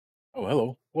Oh,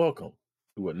 hello. Welcome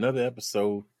to another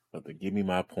episode of the Give Me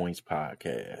My Points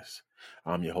podcast.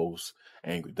 I'm your host,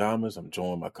 Angry Diamonds. I'm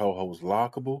joined by co-host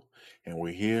Lockable, and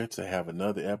we're here to have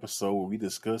another episode where we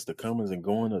discuss the comings and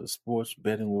going of the sports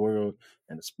betting world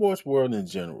and the sports world in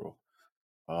general.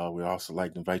 We also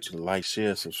like to invite you to like,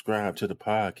 share, subscribe to the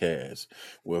podcast.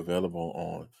 We're available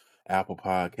on Apple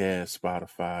Podcasts,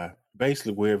 Spotify,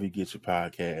 basically wherever you get your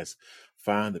podcasts.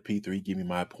 Find the P3 Give Me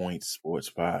My Points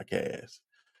Sports Podcast.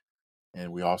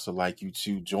 And we also like you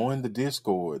to join the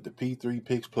Discord, the P3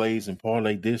 Picks, Plays, and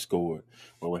Parlay Discord,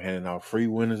 where we're handing out free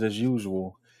winners as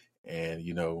usual. And,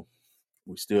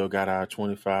 we still got our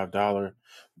 $25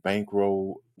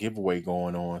 bankroll giveaway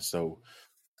going on. So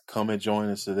come and join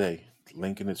us today.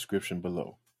 Link in the description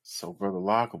below. So, Brother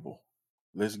Lockable,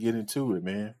 let's get into it,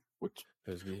 man. What's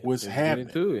Let's happening?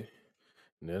 get into it.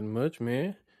 Nothing much,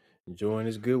 man. Enjoying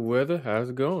this good weather.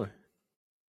 How's it going?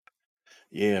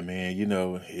 Yeah, man,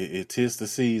 it is the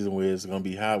season where it's going to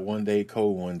be hot one day,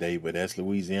 cold one day, but that's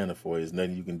Louisiana for you. There's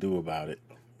nothing you can do about it.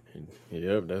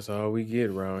 Yep, that's all we get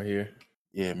around here.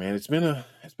 Yeah, man, it's been an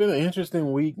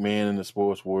interesting week, man, in the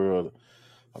sports world.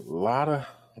 A lot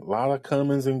of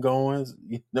comings and goings,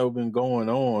 been going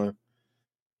on.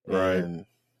 Right. And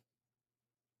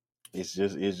it's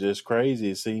just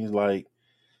crazy. It seems like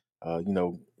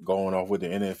going off with the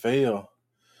NFL,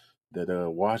 that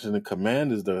Washington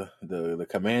Commanders, the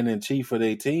commander in chief of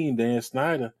their team, Dan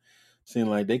Snyder, seem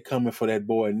like they coming for that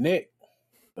boy neck.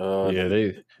 They got the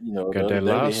other that day they had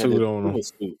lawsuit that on them.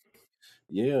 suit.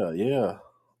 Yeah.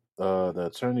 The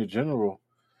attorney general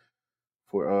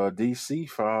for DC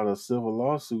filed a civil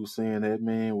lawsuit saying that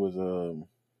man was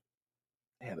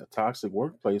had a toxic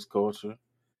workplace culture,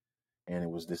 and it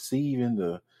was deceiving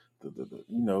the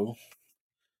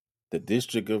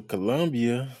District of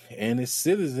Columbia and its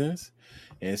citizens,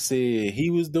 and said he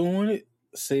was doing it,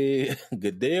 said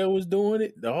Goodell was doing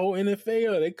it, the whole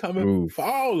NFL, they coming for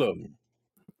all of them.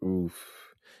 Oof.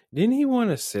 Didn't he want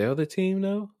to sell the team,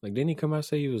 though? Like, didn't he come out and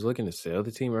say he was looking to sell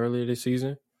the team earlier this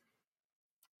season?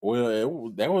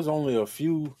 Well, that was only a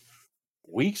few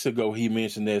weeks ago he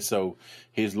mentioned that, so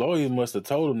his lawyers must have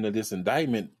told him that this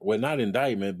indictment, well, not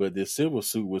indictment, but this civil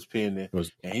suit was pending,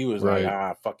 and he was right.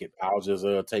 like, fuck it, I'll just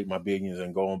take my billions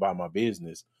and go on by my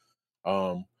business.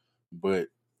 But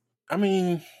I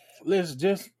mean, let's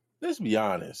be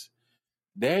honest.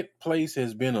 That place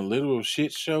has been a literal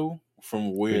shit show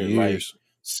from where like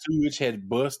sewage had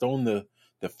bust on the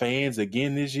fans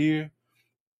again this year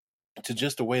to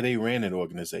just the way they ran that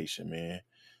organization, man.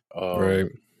 Right.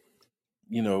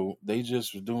 They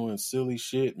just were doing silly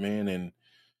shit, man, and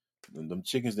them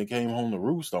chickens that came home to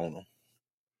roost on them.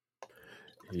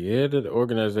 Yeah, the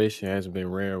organization hasn't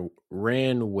been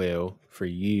ran well for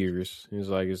years. It's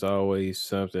like it's always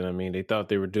something. I mean, they thought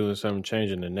they were doing something,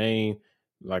 changing the name,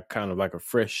 like kind of like a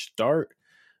fresh start,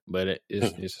 but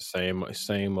it's the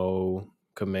same old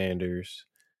Commanders,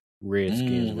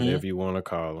 Redskins, whatever you want to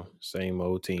call them, same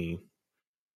old team,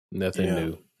 nothing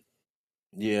new.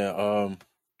 Yeah,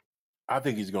 I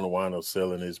think he's going to wind up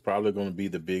selling. It's probably going to be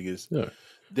the biggest. Yeah.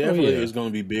 Definitely, it's going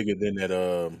to be bigger than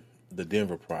that. The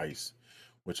Denver price,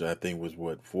 which I think was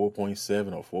what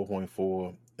 4.7 or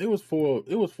 4.4. It was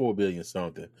 4 billion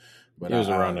something, but it was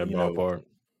around that ballpark.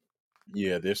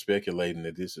 Yeah, they're speculating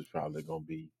that this is probably going to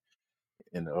be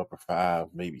in the upper 5,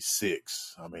 maybe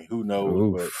 6. I mean, who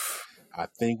knows? But I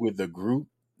think with the group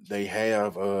they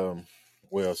have,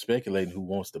 speculating who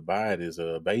wants to buy it is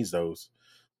Bezos,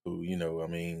 who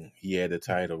he had the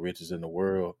title richest in the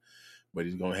world. But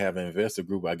he's going to have an investor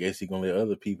group. I guess he's going to let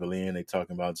other people in. They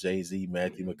talking about Jay-Z,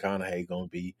 Matthew McConaughey going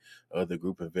to be other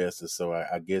group investors. So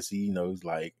I guess he's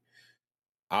like,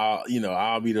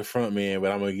 I'll be the front man,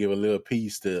 but I'm going to give a little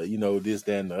piece to, this,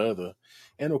 that, and the other.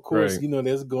 And of course,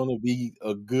 there's going to be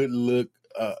a good look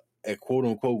at quote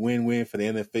unquote win-win for the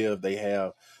NFL if they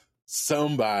have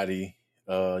somebody,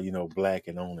 black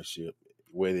in ownership,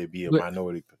 whether it be a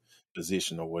minority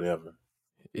position or whatever.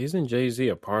 Isn't Jay-Z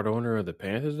a part owner of the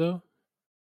Panthers though?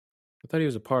 I thought he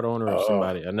was a part owner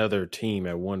of another team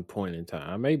at one point in time.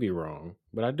 I may be wrong,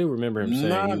 but I do remember him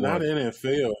saying not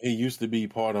NFL. He used to be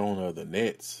part owner of the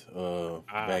Nets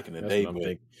back in the day.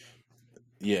 But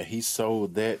yeah, he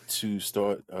sold that to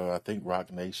start, I think, Rock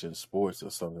Nation Sports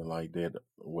or something like that,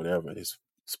 whatever, his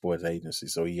sports agency.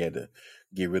 So he had to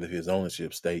get rid of his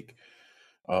ownership stake.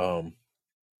 But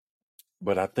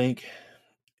I think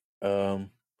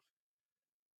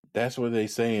that's what they're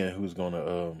saying, who's going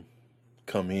to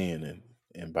come in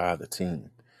and buy the team.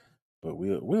 But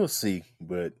we'll see.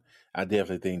 But I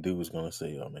definitely think dude's going to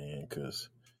sell, man, because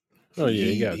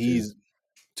he's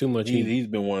too much. He's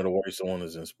been one of the worst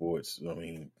owners in sports. I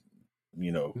mean,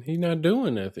 He's not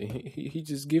doing nothing. He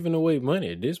just giving away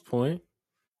money at this point.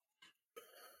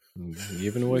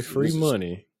 Giving away free it's just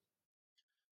money.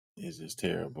 it's just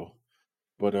terrible.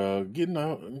 But getting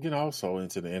also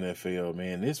into the NFL,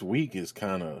 man. This week is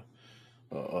kind of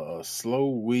a slow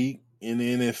week in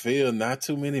the NFL. Not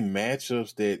too many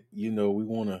matchups that we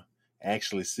want to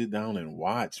actually sit down and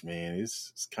watch. Man,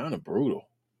 it's kind of brutal.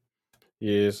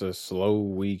 Yeah, it's a slow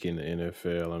week in the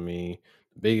NFL. I mean,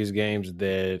 the biggest games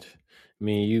that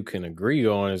you can agree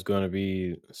on is going to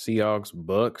be Seahawks,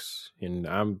 Bucks, and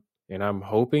I'm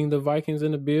hoping the Vikings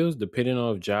and the Bills, depending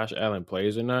on if Josh Allen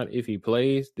plays or not. If he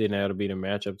plays, then that'll be the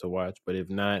matchup to watch. But if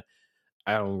not,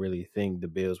 I don't really think the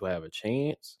Bills will have a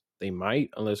chance. They might,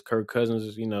 unless Kirk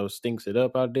Cousins, stinks it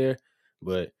up out there.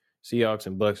 But Seahawks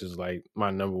and Bucks is like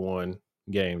my number one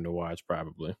game to watch,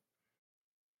 probably.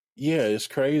 Yeah, it's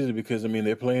crazy because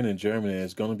they're playing in Germany. And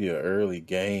it's going to be an early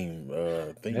game.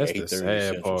 I think That's the 8:30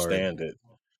 sad Central part. Standard.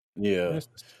 Yeah, That's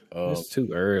um, it's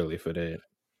too early for that.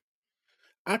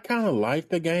 I kind of like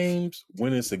the games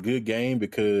when it's a good game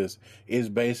because it's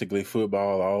basically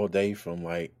football all day from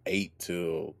like 8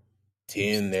 till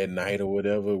 10 that night or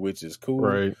whatever, which is cool.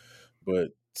 Right.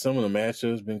 But some of the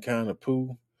matchups been kind of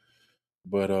poo.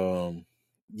 But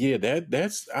yeah,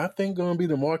 that's I think gonna be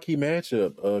the marquee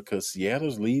matchup. Cause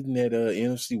Seattle's leading that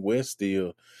NFC West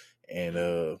still,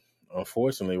 and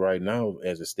unfortunately, right now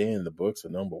as it stands, the Bucks are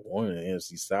number one in the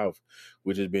NFC South,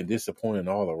 which has been disappointing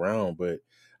all around. But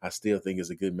I still think it's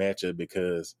a good matchup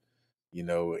because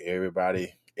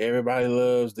everybody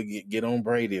loves to get on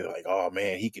Brady. Like, oh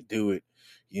man, he could do it.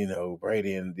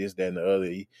 Brady and this, that, and the other.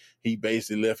 He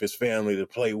basically left his family to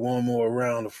play one more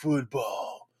round of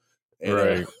football, and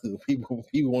Right. people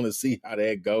want to see how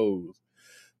that goes.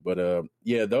 But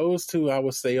yeah, those two I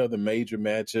would say are the major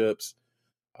matchups.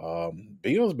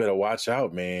 Bills better watch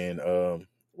out, man,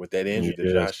 with that injury to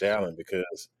Yes. Josh Allen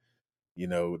because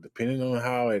depending on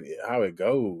how it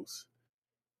goes,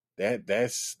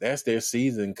 that's their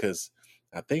season because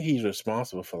I think he's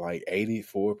responsible for like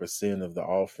 84% of the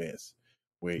offense,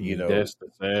 where That's the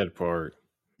sad part.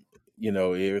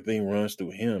 everything runs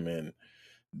through him, and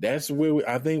that's where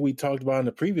I think we talked about in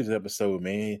the previous episode,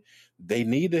 man. They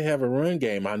need to have a run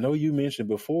game. I know you mentioned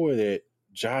before that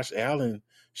Josh Allen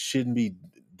shouldn't be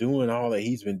doing all that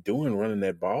he's been doing, running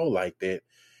that ball like that.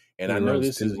 And He I know runs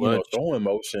this too is, much. throwing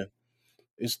motion.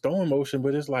 It's throwing motion,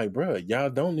 but it's like, bro, y'all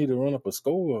don't need to run up a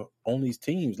score on these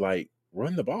teams. Like,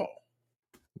 run the ball.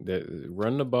 That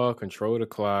run the ball, control the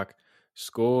clock,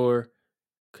 score,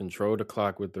 control the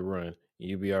clock with the run.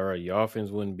 You'd be all right. Your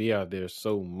offense wouldn't be out there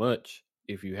so much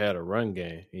if you had a run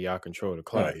game and y'all control the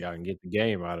clock. Right. Y'all can get the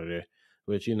game out of there.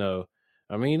 But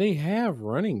they have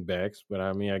running backs, but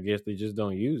I guess they just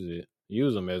don't use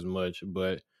them as much.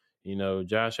 But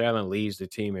Josh Allen leads the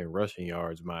team in rushing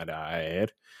yards, might I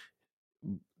add,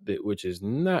 which is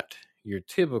not your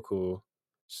typical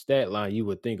stat line you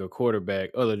would think a quarterback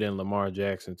other than Lamar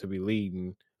Jackson to be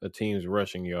leading a team's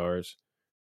rushing yards.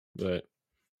 But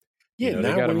Yeah, they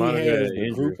not got to when he monitor has that the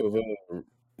injury. group of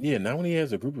yeah, not when he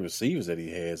has a group of receivers that he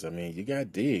has. You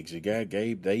got Diggs, you got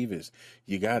Gabe Davis,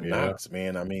 you got Yeah, Knox,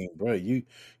 man. Bro,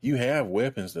 you have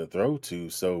weapons to throw to,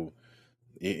 so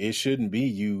it shouldn't be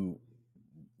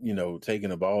taking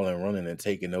the ball and running and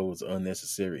taking those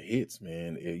unnecessary hits,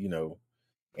 man.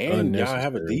 And y'all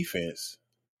have a unnecessary. defense.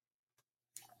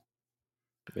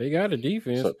 They got a So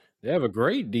defense. They have a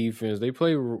great defense. They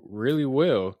play really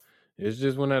well. It's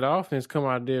just when that offense come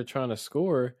out there trying to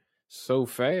score so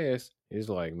fast, it's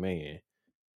like, man,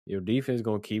 your defense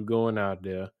gonna keep going out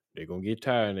there. They're gonna get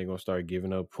tired and they're gonna start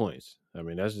giving up points.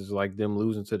 That's just like them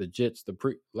losing to the Jets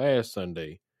last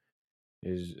Sunday.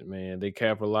 Is man, they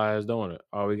capitalized on it.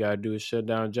 All we gotta do is shut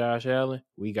down Josh Allen.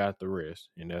 We got the rest,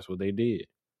 and that's what they did.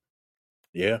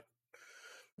 yeah,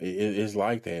 it's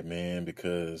like that, man,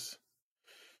 because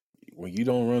when you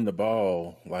don't run the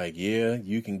ball, like, yeah,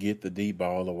 you can get the deep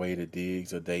ball away to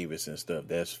Diggs or Davis and stuff.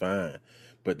 That's fine.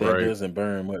 But that Right? doesn't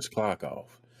burn much clock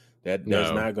off. That's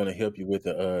No, not going to help you with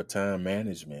the time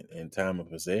management and time of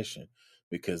possession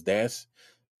because that's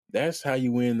how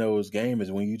you win those games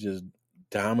is when you just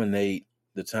dominate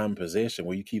the time of possession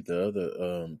where you keep the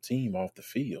other team off the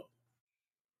field.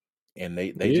 And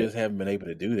they yeah, just haven't been able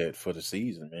to do that for the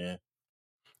season, man.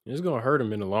 it's gonna hurt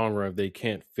them in the long run if they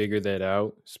can't figure that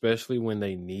out, especially when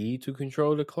they need to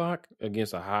control the clock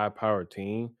against a high-powered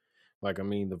team.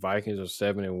 The Vikings are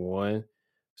 7-1,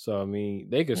 so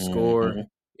they could score Hmm.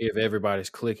 if everybody's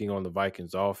clicking on the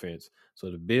Vikings offense.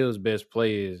 So the Bills' best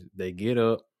play is they get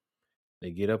up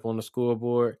on the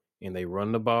scoreboard and they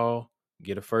run the ball,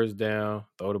 get a first down,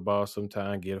 throw the ball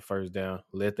sometime, get a first down,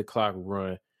 let the clock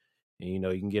run, and you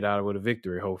can get out with a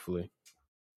victory, hopefully.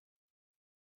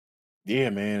 Yeah,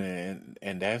 man,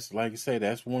 and that's like you say,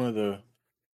 that's one of the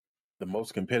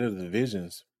most competitive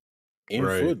divisions in Right.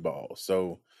 football.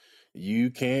 So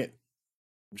you can't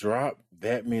drop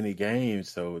that many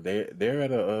games. So they're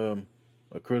at a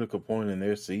critical point in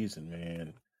their season,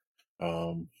 man.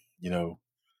 Um, you know,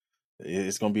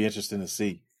 it's gonna be interesting to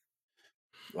see.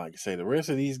 Like I say, the rest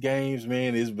of these games,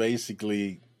 man, is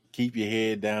basically keep your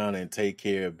head down and take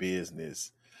care of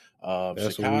business.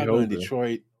 That's what we Chicago and hoping.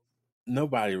 Detroit,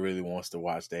 nobody really wants to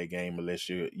watch that game unless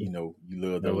you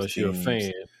love those Unless you're a teams.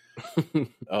 fan.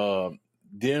 Um,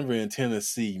 Denver and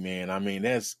Tennessee, man. I mean,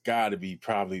 that's got to be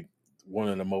probably one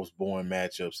of the most boring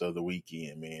matchups of the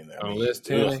weekend, man. I Unless mean,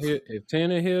 ugh, If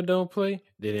Tannehill don't play,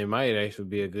 then it might actually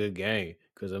be a good game.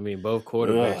 Because I mean, both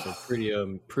quarterbacks are ugh.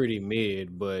 pretty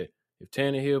mid. But if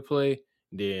Tannehill play,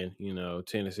 then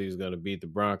Tennessee is going to beat the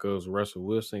Broncos. Russell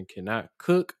Wilson cannot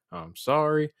cook. I'm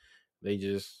sorry,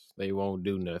 they won't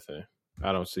do nothing.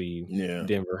 I don't see Yeah.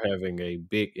 Denver having a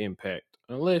big impact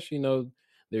unless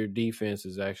their defense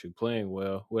is actually playing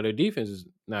well. Well, their defense is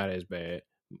not as bad.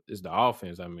 It's the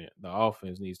offense. I mean, the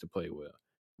offense needs to play well,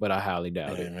 but I highly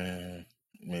doubt Hey, it.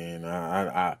 man,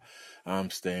 I'm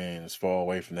staying as far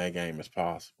away from that game as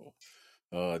possible.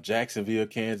 Jacksonville,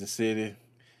 Kansas City.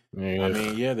 I Yeah,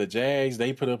 mean, yeah, the Jags,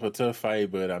 they put up a tough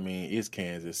fight, but I mean, it's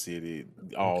Kansas City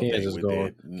all day with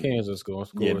that. Kansas going to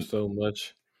Yeah, score so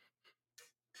much.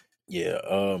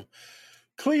 yeah.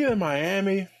 Cleveland,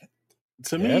 Miami.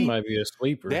 To That me, might be a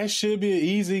sleeper. that should be an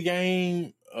easy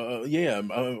game.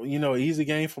 Easy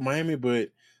game for Miami, but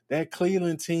that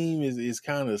Cleveland team is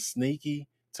kind of sneaky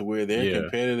to where they're Yeah,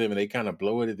 competitive and they kind of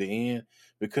blow it at the end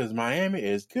because Miami,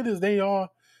 as good as they are,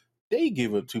 they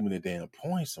give up too many damn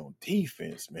points on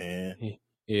defense, man.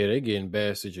 yeah, they get in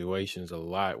bad situations a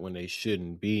lot when they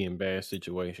shouldn't be in bad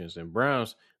situations. And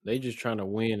Browns, they just trying to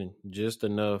win just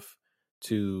enough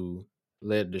to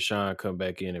let Deshaun come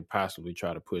back in and possibly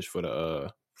try to push for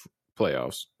the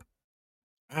playoffs.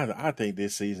 I think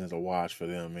this season's a wash for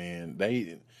them, man.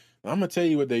 I'm gonna tell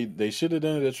you what they should have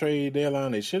done at the trade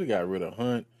deadline. They should have got rid of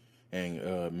Hunt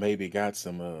and maybe got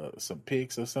some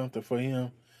picks or something for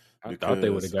him I thought they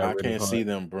would have because got rid of Hunt.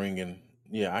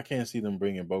 I can't see them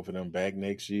bringing both of them back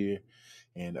next year.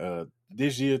 And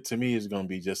this year to me is gonna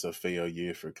be just a fail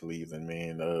year for Cleveland,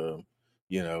 man.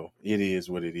 It is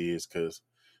what it is because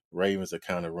Ravens are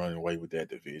kind of running away with that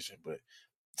division, but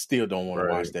still don't want to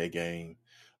watch Right. that game.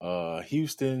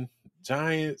 Houston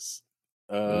Giants.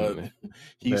 Uh, Mm,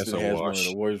 that's Houston a has one of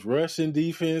the wash. worst rushing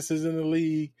defenses in the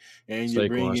league, and you're Saquon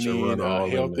bringing should in run a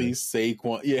all in healthy there.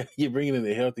 Saquon. Yeah, you're bringing in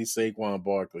a healthy Saquon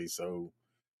Barkley. So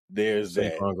there's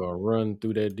that. Saquon gonna run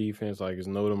through that defense like it's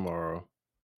no tomorrow.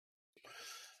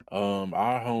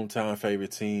 Our hometown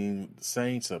favorite team, the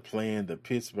Saints, are playing the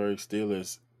Pittsburgh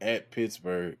Steelers at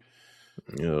Pittsburgh.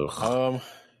 Ugh. Um,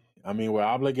 I mean, we're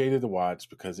obligated to watch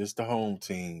because it's the home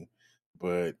team,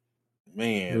 but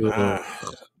man,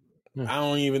 Ugh. I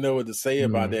don't even know what to say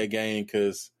about Hmm. that game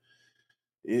because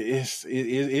it's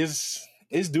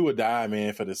do or die,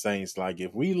 man, for the Saints. Like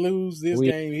if we lose this We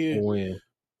game here, win.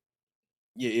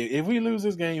 yeah, if we lose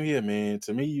this game here, man,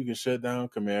 to me you can shut down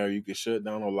Kamara, you can shut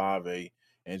down Olave,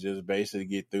 and just basically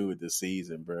get through with the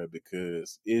season, bro,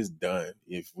 because it's done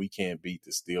if we can't beat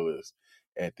the Steelers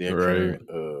at their Right. current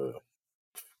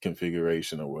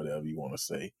configuration or whatever you want to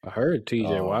say. I heard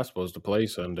TJ Um, Watt's supposed to play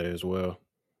Sunday as well.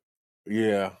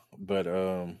 yeah, but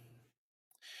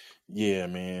yeah,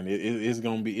 man, it's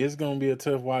gonna be a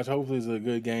tough watch. Hopefully, it's a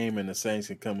good game and the Saints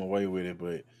can come away with it,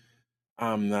 but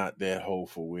I'm not that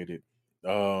hopeful with it.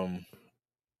 Um,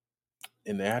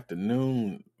 in the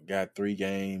afternoon, got three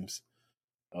games.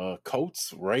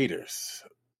 Colts Raiders.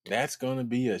 That's gonna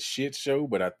be a shit show,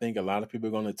 but I think a lot of people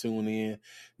are gonna tune in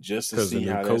just to Because the see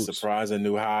new how that coach. surprising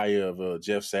new hire of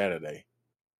Jeff Saturday.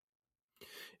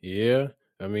 Yeah.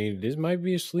 I mean, this might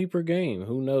be a sleeper game.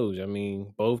 Who knows? I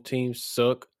mean, both teams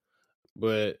suck,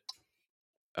 but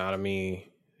I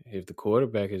mean, if the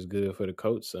quarterback is good for the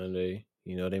coach Sunday,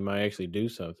 they might actually do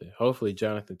something. Hopefully,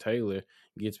 Jonathan Taylor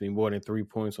gets me more than 3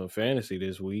 points on fantasy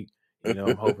this week.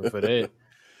 I'm hoping for that.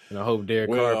 And I hope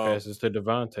Derek Carr well, passes to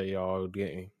Devontae all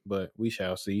game, but we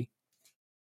shall see.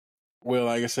 Well,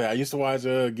 like I said, I used to watch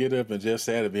Get Up and Jeff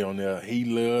Saturday on there. He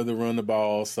loved to run the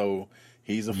ball, so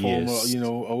he's a former, Yes,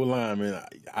 O lineman.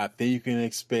 I think you can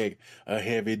expect a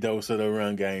heavy dose of the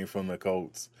run game from the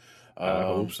Colts. I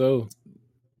hope Um, so.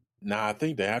 Now, I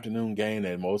think the afternoon game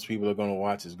that most people are going to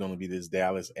watch is going to be this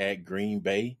Dallas at Green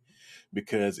Bay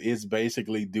because it's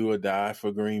basically do or die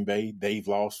for Green Bay. They've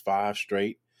lost five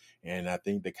straight, and I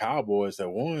think the Cowboys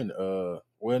have won.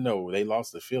 Well, no, they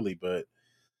lost to Philly, but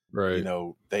Right.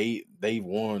 they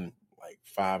won like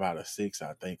five out of six,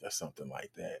 I think, or something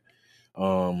like that.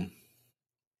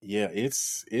 Yeah,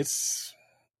 it's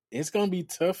gonna be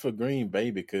tough for Green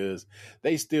Bay because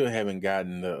they still haven't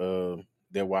gotten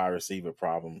their wide receiver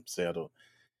problem settled.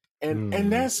 And Mm.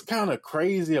 that's kind of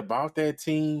crazy about that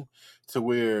team to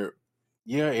where,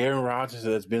 yeah, Aaron Rodgers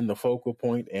has been the focal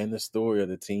point and the story of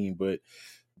the team, but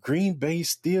Green Bay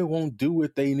still won't do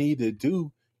what they need to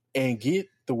do and get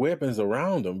the weapons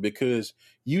around him because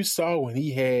you saw when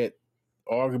he had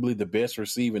arguably the best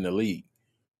receiver in the league.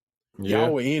 Yeah.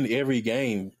 Y'all were in every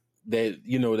game that,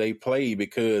 they played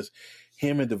because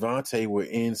him and Devontae were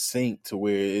in sync to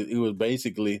where it was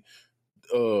basically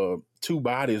two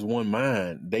bodies, one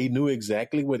mind. They knew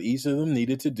exactly what each of them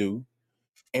needed to do,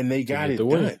 and they To got get the it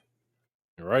win. done.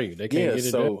 Right. They can't Yeah, get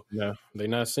it done. so No, they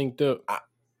not synced up.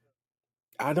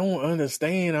 I don't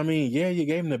understand. I mean, yeah, you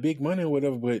gave them the big money or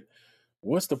whatever, but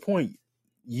what's the point?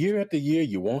 Year after year,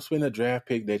 you won't spend a draft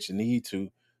pick that you need to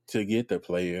get the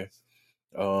player.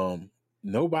 Um,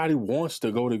 Nobody wants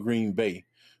to go to Green Bay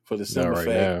for the Not simple right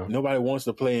fact now. nobody wants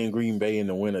to play in Green Bay in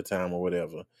the wintertime or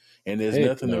whatever. And there's Heck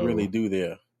nothing to really no. do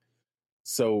there.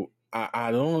 So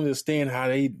I don't understand how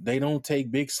they don't take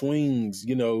big swings,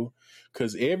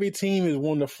 because every team is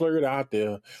wanting to flirt out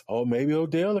there. Oh, maybe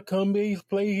Odell will come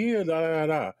play here, da da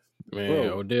da. Man,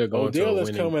 Bro, Odell going to a Odell is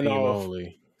winning coming team off.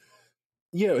 only.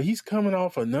 Yeah, he's coming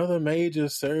off another major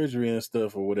surgery and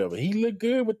stuff or whatever. He looked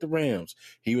good with the Rams.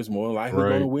 He was more likely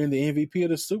going to Right. win the MVP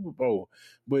of the Super Bowl.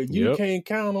 But you Yep. can't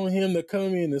count on him to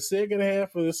come in the second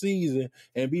half of the season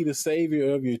and be the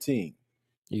savior of your team.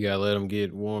 You gotta let him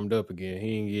get warmed up again. He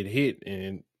didn't get hit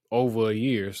in over a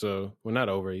year, so well, not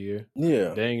over a year,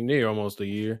 Yeah. dang near almost a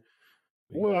year.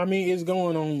 Well, I mean, it's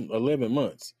going on 11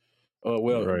 months.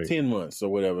 Right. 10 months or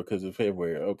whatever because of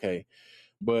February. Okay.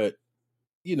 But,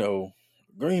 you know,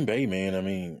 Green Bay, man, I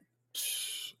mean,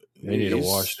 They need to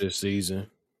wash it's, this season.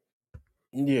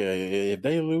 yeah, if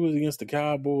they lose against the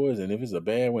Cowboys and if it's a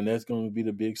bad one, that's going to be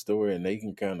the big story. And they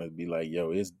can kind of be like,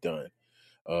 yo, it's done.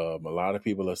 A lot of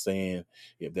people are saying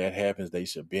if that happens, they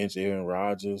should bench Aaron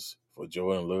Rodgers for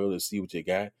Jordan Love to see what you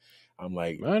got. I'm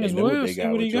like, Might they as know what well they see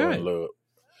got what with he got. Jordan Love.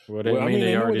 Well, they Well, I mean mean, they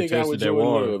they know what already they got with tested that Jordan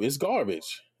water. Love. It's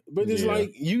garbage. But it's Yeah.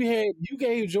 like you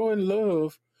gave Jordan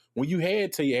Love when you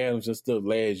had Tay Adams and stuff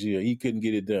last year. He couldn't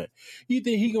get it done. You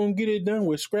think he gonna get it done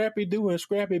with Scrappy Doo and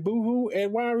Scrappy Boo Hoo at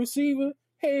wide receiver?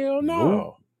 Hell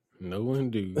Nope. no. No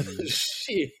indeed.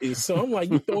 Shit. So I'm like,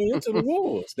 you throwing him to the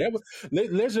wolves. That was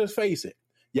let's just face it.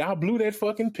 Y'all blew that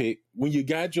fucking pick when you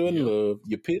got Jordan Yep. Love.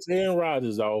 You pissed Aaron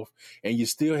Rodgers off, and you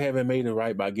still haven't made it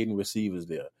right by getting receivers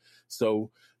there.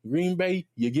 So Green Bay,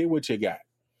 you get what you got.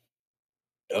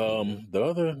 Yeah. The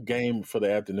other game for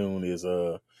the afternoon is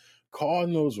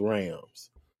Cardinals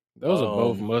Rams. Those are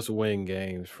both Um, must-win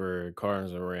games for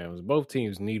Cardinals and Rams. Both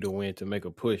teams need to win to make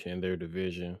a push in their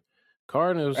division.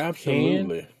 Cardinals can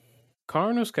Absolutely.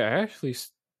 Cardinals can actually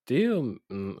still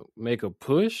make a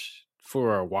push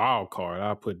for a wild card.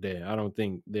 I'll put that. I don't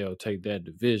think they'll take that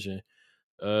division.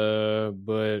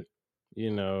 But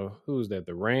who's that?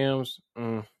 The Rams.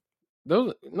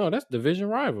 Those no, that's division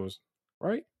rivals,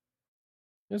 right?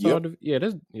 That's all. Yep.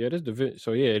 That's division.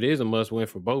 So yeah, it is a must win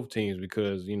for both teams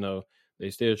because they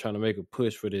still trying to make a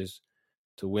push for this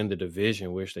to win the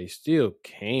division, which they still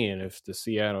can if the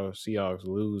Seattle Seahawks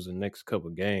lose the next couple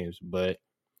games. But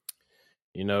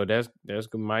that's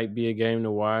might be a game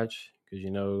to watch because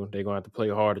they're gonna have to play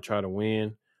hard to try to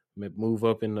win, move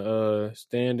up in the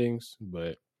standings.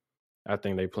 But I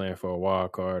think they playing for a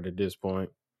wild card at this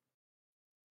point.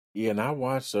 Yeah, and I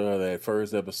watched that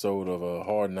first episode of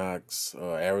Hard Knocks,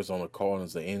 Arizona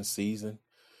Cardinals, the end season.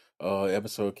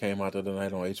 Episode came out the other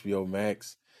night on HBO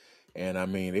Max, and I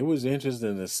mean, it was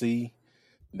interesting to see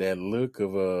that look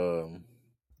of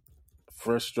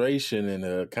frustration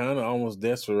and kind of almost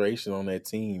desperation on that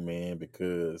team, man,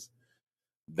 because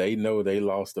they know they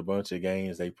lost a bunch of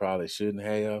games they probably shouldn't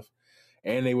have.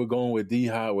 And they were going with D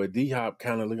Hop, where D Hop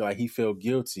kind of looked like he felt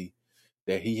guilty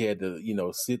that he had to,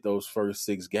 sit those first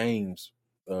 6 games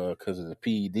because of the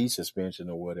PED suspension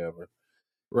or whatever.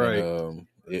 And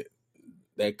Right.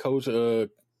 that coach,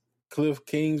 Cliff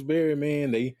Kingsbury,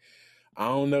 man, I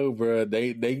don't know, bro.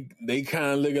 They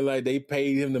kind of looking like they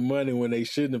paid him the money when they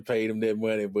shouldn't have paid him that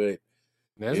money, but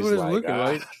That's it's what it's like looking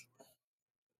like.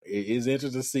 it's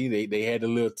interesting to see they had a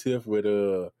little tiff with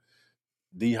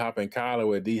D Hop and Kyler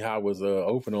where D Hop was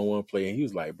open on one play and he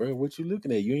was like, bro, what you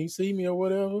looking at? You ain't see me or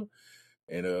whatever.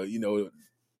 And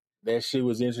that shit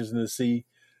was interesting to see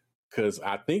because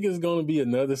I think it's gonna be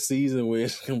another season where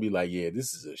it's gonna be like, yeah,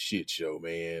 this is a shit show,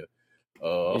 man.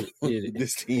 It it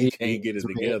This team it can't get is, it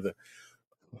man. together.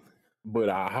 But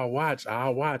I'll watch.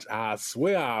 I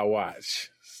swear I'll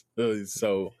watch.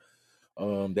 So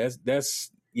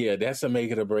that's yeah, that's a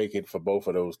make it or break it for both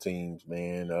of those teams,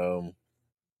 man.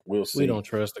 We'll We see. don't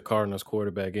trust the Cardinals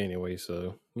quarterback anyway,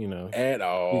 so At we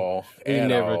all, we at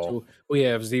never all. we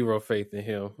have zero faith in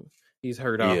him. He's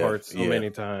hurt our Yeah, hearts so yeah, many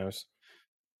times.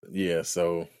 yeah.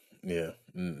 So yeah,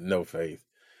 no faith.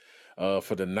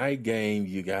 For the night game,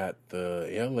 you got the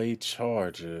LA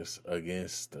Chargers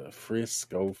against the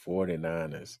Frisco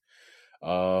 49ers.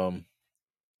 Um,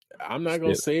 I'm not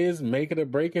gonna Still, say it's make it or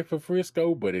break it for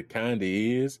Frisco, but it kind of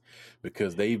is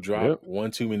because they've yep, dropped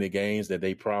one too many games that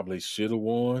they probably should have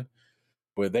won.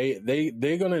 But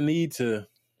they're gonna need to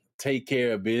take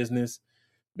care of business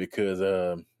because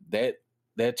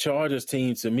that Chargers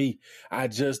team, to me, I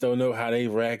just don't know how they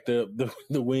racked up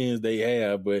the wins they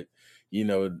have, but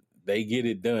they get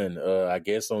it done. I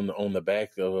guess on the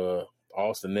back of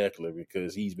Austin Eckler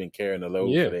because he's been carrying the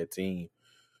load for yeah. that team.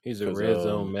 He's a Because red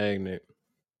zone magnet.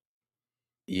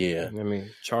 yeah, I mean,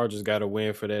 Chargers got to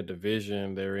win for that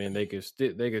division they're in. They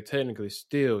could technically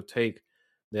still take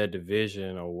that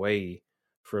division away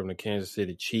from the Kansas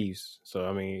City Chiefs. So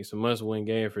I mean, it's a must-win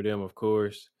game for them. Of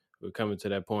course, we're coming to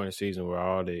that point in the season where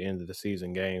all the end of the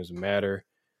season games matter.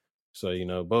 So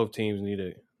both teams need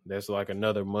to. That's like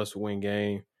another must-win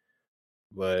game.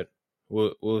 But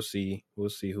we'll see. We'll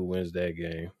see who wins that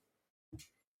game.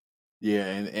 yeah,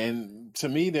 and to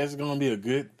me, that's going to be a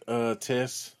good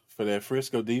test for that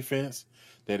Frisco defense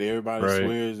that everybody Right.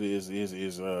 swears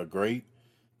is great,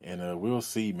 and we'll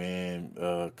see, man.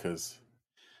 Because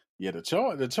yeah, the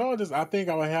Chargers, I think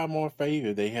I would have more faith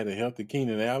if they had a healthy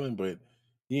Keenan Allen, but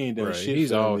he ain't done Right. shit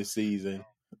for them this season.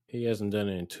 He hasn't done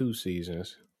it in 2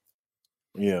 seasons.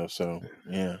 Yeah, so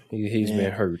yeah, He's been yeah.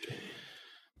 hurt.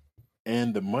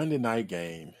 And the Monday night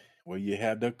game where you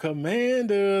have the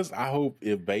Commanders. I hope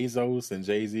if Bezos and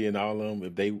Jay-Z and all of them,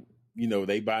 if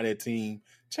they buy that team,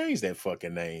 change that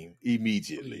fucking name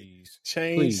immediately.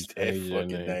 Please Change that change that fucking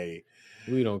name. name.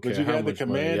 We don't But care you how got the much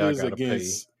money y'all Commanders got to pay.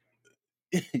 against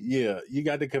yeah, you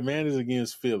got the Commanders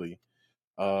against Philly.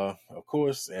 Of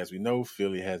course, as we know,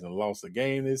 Philly hasn't lost a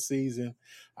game this season.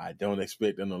 I don't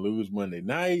expect them to lose Monday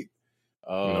night.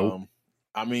 Nope.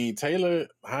 I mean, Taylor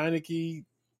Heineke,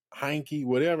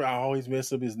 whatever, I always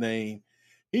mess up his name.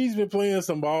 He's been playing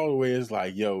some ball where it's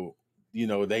like, yo,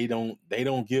 they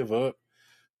don't give up.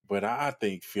 But I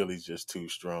think Philly's just too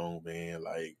strong, man.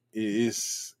 Like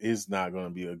it's not going to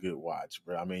be a good watch,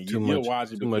 bro. I mean, you'll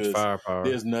watch it Too much because firepower.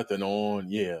 there's nothing on,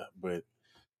 yeah. But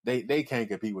they can't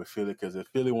compete with Philly because if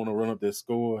Philly want to run up their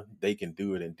score, they can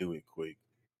do it and do it quick.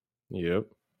 Yep.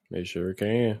 They sure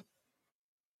can.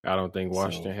 I don't think So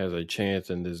Washington has a chance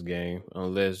in this game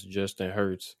unless Justin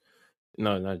Hurts.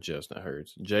 No, not Justin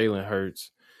Hurts. Jalen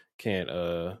Hurts can't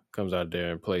comes out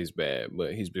there and plays bad,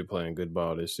 but he's been playing good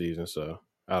ball this season, so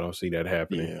I don't see that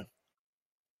happening. yeah, I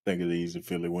think it's easy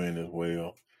Philly win as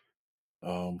well.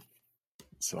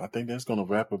 So I think that's going to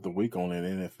wrap up the week on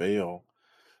an NFL.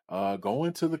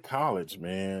 Going to the college,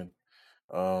 man.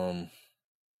 Um,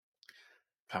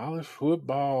 College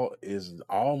football is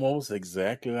almost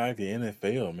exactly like the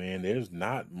NFL, man. There's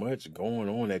not much going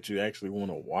on that you actually want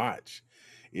to watch.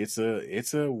 It's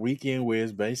a weekend where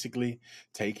it's basically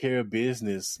take care of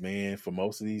business, man, for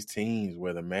most of these teams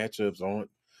where the matchups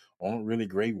aren't really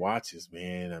great watches,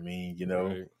 man. I mean,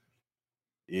 Right.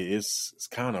 it's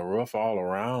kind of rough all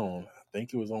around. I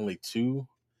think it was only two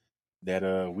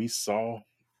that we saw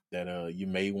that you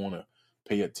may want to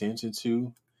pay attention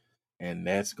to, and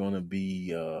that's going to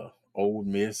be Ole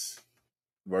Miss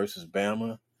versus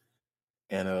Bama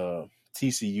and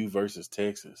TCU versus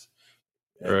Texas.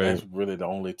 That's Right. really the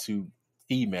only two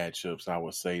key matchups I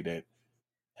would say that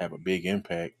have a big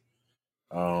impact.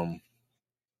 Um,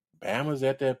 Bama's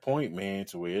at that point, man,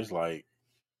 to where it's like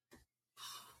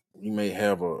you may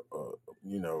have a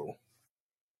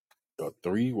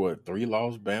three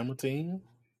loss Bama team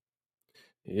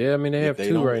Yeah, I mean they if have they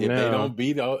two don't right if they now. don't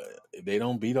beat if they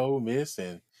don't beat Ole Miss.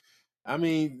 And I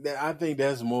mean, I think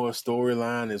that's more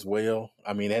storyline as well.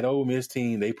 I mean, that Ole Miss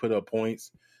team, they put up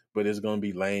points, but it's going to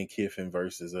be Lane Kiffin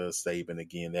versus Saban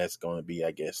again. That's going to be,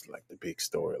 I guess, like the big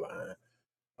storyline.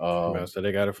 So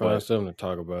they got to find But something to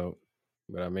talk about.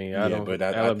 But I mean, I yeah, don't. but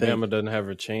I think Alabama doesn't have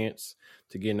a chance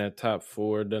to get in that top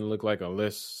four. It doesn't look like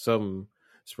unless something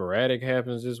sporadic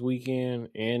happens this weekend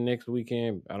and next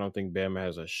weekend. I don't think Bama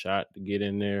has a shot to get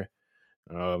in there.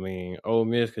 I mean, Ole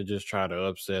Miss could just try to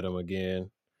upset them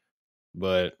again.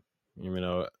 But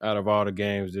out of all the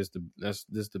games, this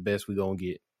the best we gonna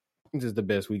get. This is the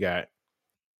best we got.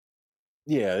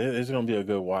 yeah, it's going to be a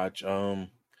good watch.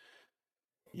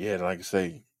 Yeah, like I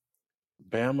say,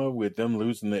 Bama with them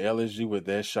losing to LSU with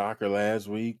that shocker last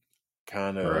week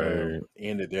kind of Right.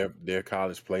 ended their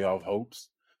college playoff hopes.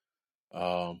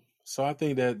 So I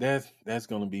think that's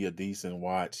going to be a decent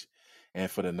watch. And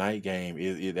for the night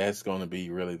game, that's going to be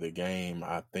really the game.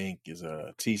 I think is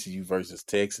TCU versus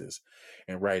Texas,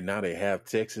 and right now they have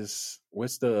Texas.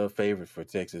 What's the favorite for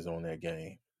Texas on that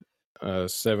game?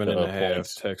 7.5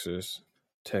 Points. Texas.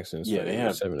 Texans Yeah, they favor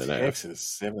have 7.5.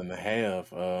 Texas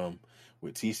 7.5.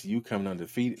 With TCU coming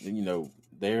undefeated,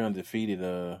 they're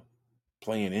undefeated.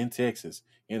 Playing in Texas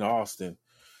in Austin,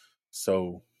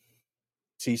 so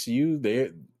TCU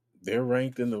they're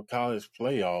ranked in the college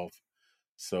playoff,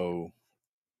 so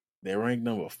they're ranked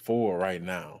number 4 right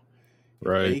now. If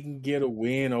Right. they can get a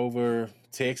win over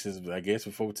Texas, I guess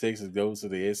before Texas goes to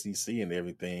the SEC and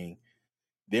everything,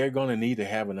 they're going to need to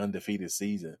have an undefeated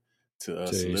season to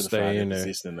To solidify stay their in there.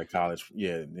 position in the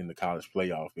college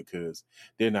playoff because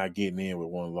they're not getting in with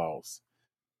one loss.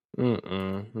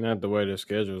 Not the way the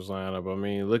schedules line up. I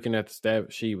mean, looking at the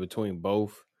stat sheet between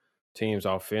both teams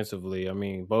offensively, I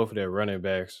mean, both of their running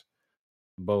backs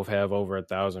both have over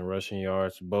 1,000 rushing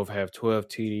yards. Both have 12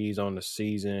 TDs on the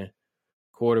season.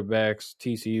 Quarterbacks,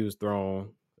 TCU's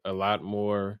thrown a lot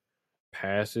more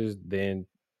passes than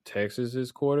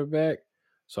Texas's quarterback.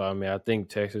 So, I mean, I think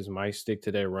Texas might stick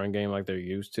to that run game like they're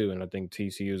used to, and I think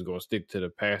TCU is going to stick to the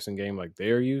passing game like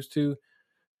they're used to.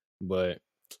 But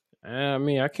I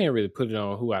mean, I can't really put it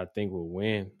on who I think will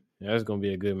win. That's going to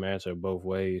be a good matchup both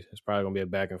ways. It's probably going to be a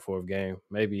back and forth game,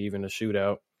 maybe even a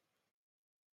shootout.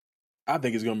 I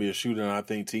think it's going to be a shooter, and I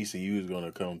think TCU is going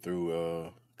to come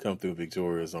through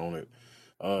victorious on it.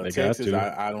 They got Texas,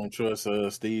 to. I don't trust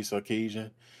Steve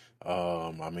Sarkisian.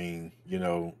 I mean,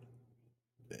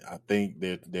 I think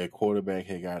that their quarterback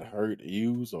had got hurt,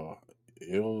 used or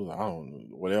ill. I don't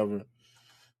know, whatever.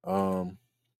 Um,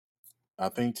 I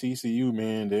think TCU,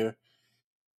 man,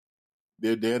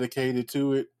 they're dedicated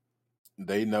to it.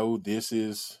 They know this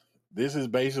is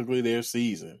basically their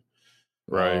season.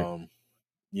 Right.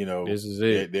 This is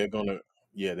it. They're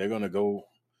gonna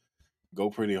go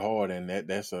pretty hard, and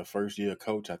that's a first year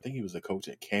coach. I think he was a coach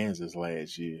at Kansas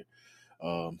last year.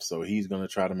 So he's gonna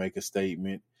try to make a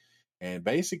statement and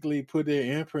basically put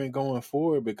their imprint going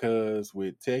forward because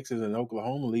with Texas and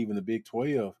Oklahoma leaving the Big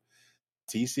 12,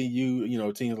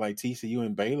 TCU, teams like TCU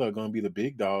and Baylor are going to be the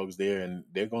big dogs there, and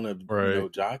they're going to,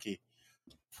 Right. jockey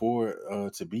for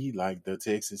to be like the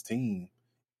Texas team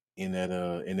in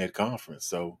that conference.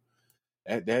 So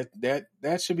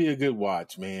that should be a good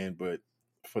watch, man. But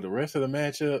for the rest of the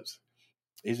matchups,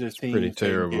 it's just It's pretty teams taking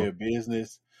care terrible. of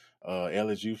business.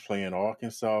 LSU's playing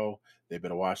Arkansas. They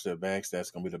better watch their backs.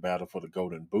 That's going to be the battle for the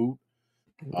Golden Boot.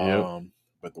 Yep.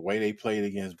 But the way they played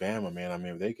against Bama, man, I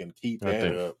mean, if they can keep I that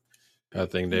think up, I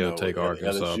think they'll take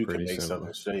Arkansas LSU can pretty make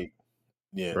simple. something shake.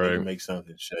 Yeah, they can Right. make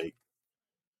something shake.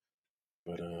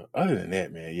 But other than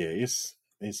that, man, yeah, it's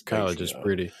College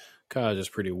basically is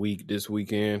pretty weak this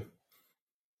weekend.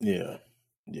 yeah.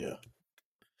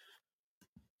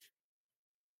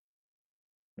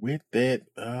 With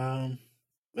that,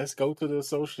 let's go to the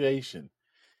association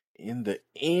in the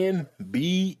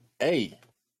NBA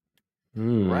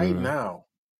right now.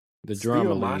 The Still,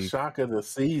 drama my league. shock of the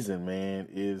season, man,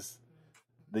 is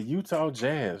the Utah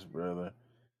Jazz, brother.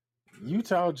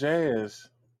 Utah Jazz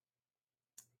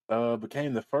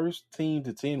became the first team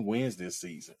to 10 wins this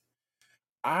season.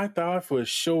 I thought for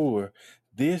sure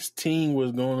this team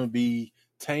was going to be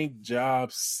tank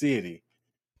job city.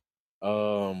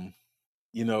 They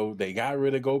got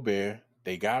rid of Gobert,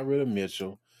 they got rid of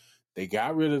Mitchell, they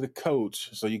got rid of the coach.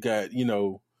 So you got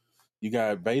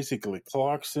basically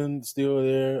Clarkson still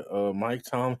there, Mike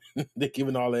Tomlin, they're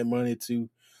giving all that money to,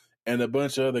 and a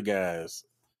bunch of other guys.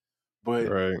 But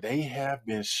Right. they have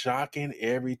been shocking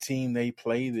every team they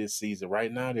play this season.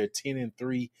 Right now, they're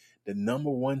 10-3, the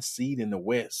number 1 seed in the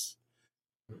West.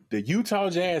 The Utah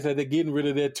Jazz, that they're getting rid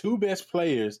of their 2 best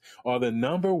players, are the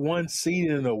number 1 seed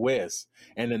in the West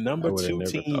and the I number would have 2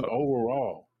 never team thought.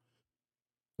 overall.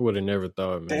 Would have never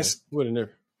thought, man. That's Would have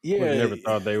yeah, never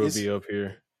thought they would it's be up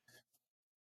here.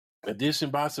 addition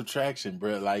by subtraction,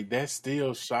 bro. Like that's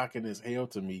still shocking as hell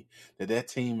to me that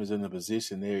team is in the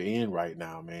position they're in right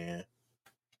now, man.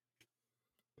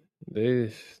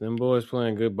 Them boys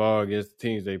playing good ball against the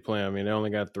teams they play. I mean, they only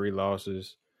got 3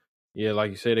 losses. Yeah,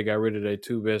 like you said, they got rid of their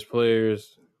 2 best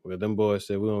players. Well, them boys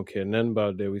said we don't care nothing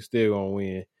about that. We still gonna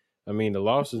win. I mean, the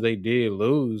losses they did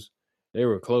lose, they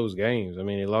were close games. I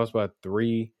mean, they lost by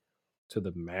 3 to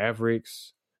the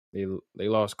Mavericks. They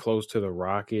lost close to the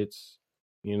Rockets.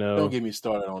 You Don't know. get me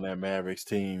started on that Mavericks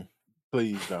team.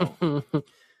 Please don't.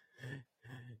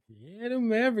 Yeah, the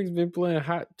Mavericks been playing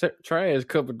trash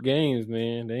couple games,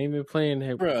 man. They ain't been playing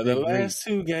Bro, the that great. last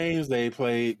 2 games they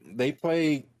played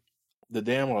the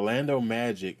damn Orlando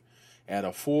Magic, at a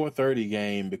 4:30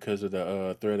 game because of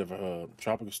the threat of a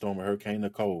tropical storm, Hurricane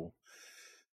Nicole.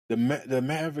 The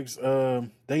Mavericks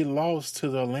they lost to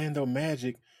the Orlando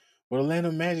Magic, but Orlando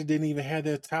Magic didn't even have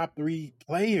their top 3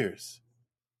 players.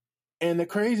 And the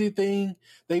crazy thing,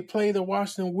 they played the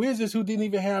Washington Wizards, who didn't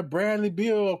even have Bradley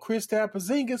Beal or Kristaps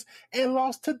Porzingis, and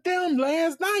lost to them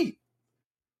last night.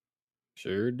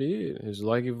 Sure did. It's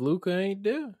like if Luka ain't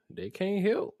there, they can't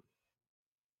help.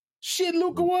 Shit,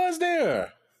 Luka was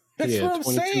there. That's what I'm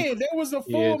 22. saying. There was a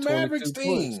full Mavericks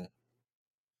team.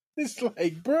 It's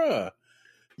like, bruh,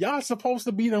 y'all supposed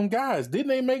to be them guys. Didn't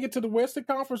they make it to the Western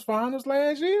Conference Finals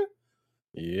last year?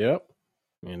 Yep.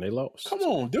 And they lost. Come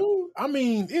on, dude. I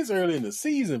mean, it's early in the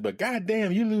season, but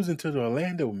goddamn, you losing to the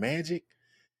Orlando Magic,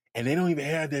 and they don't even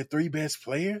have their 3 best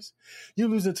players. You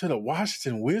losing to the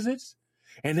Washington Wizards,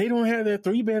 and they don't have their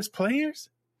 3 best players.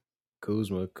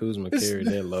 Kuzma carried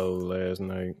that load last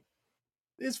night.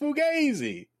 It's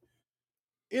fugazi.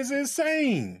 It's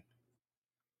insane.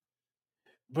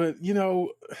 But, you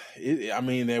know,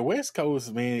 that West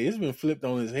Coast, man, it's been flipped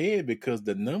on its head because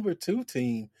the number 2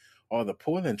 team are the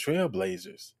Portland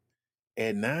Trailblazers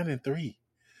at 9-3.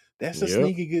 That's a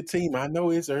sneaky good team. I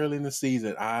know it's early in the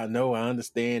season. I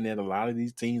understand that a lot of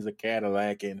these teams are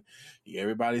Cadillacing.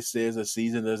 Everybody says the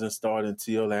season doesn't start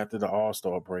until after the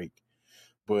All-Star break.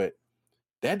 But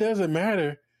that doesn't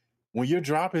matter when you're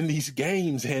dropping these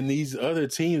games and these other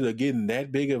teams are getting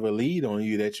that big of a lead on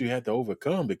you that you have to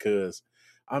overcome because,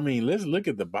 let's look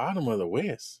at the bottom of the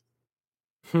West.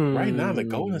 Right now, the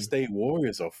Golden State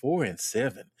Warriors are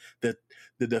 4-7. The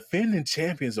defending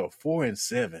champions are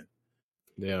 4-7.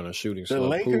 They're on a shooting slow.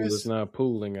 Pool is not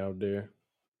pooling out there.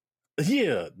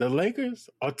 Yeah, the Lakers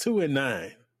are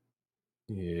 2-9.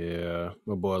 Yeah,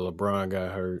 my boy LeBron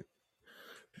got hurt.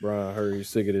 LeBron hurt. He's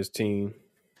sick of this team.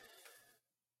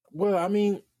 Well,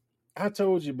 I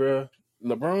told you, bro.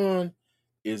 LeBron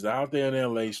is out there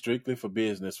in LA strictly for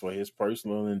business, for his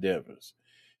personal endeavors.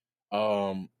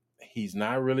 He's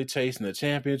not really chasing a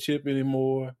championship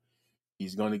anymore.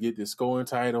 He's going to get the scoring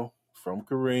title from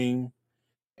Kareem,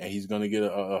 and he's going to get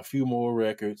a few more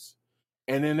records.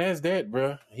 And then that's that,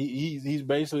 bro. He's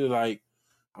basically like,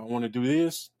 I want to do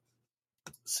this,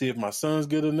 see if my son's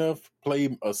good enough,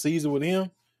 play a season with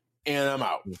him, and I'm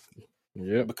out.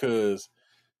 Yeah, because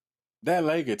that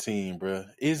Laker team, bro,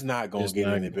 is not going to get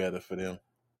any better for them.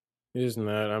 It's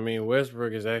not.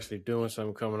 Westbrook is actually doing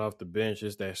something coming off the bench.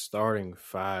 It's that starting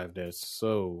 5 that's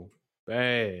so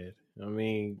bad.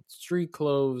 Street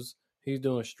clothes. He's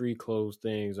doing street clothes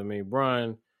things.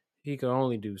 Brian, he can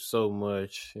only do so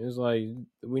much. It's like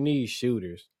we need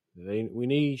shooters. We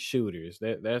need shooters.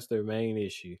 That's their main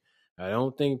issue. I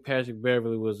don't think Patrick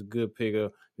Beverly was a good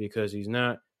pickup because he's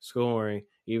not scoring.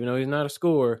 Even though he's not a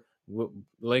scorer,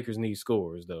 Lakers need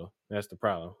scorers, though. That's the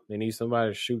problem. They need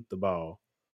somebody to shoot the ball.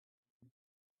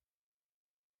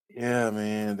 Yeah,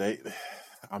 man.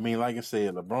 Like I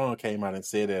said, LeBron came out and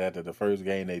said that after the first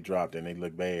game they dropped and they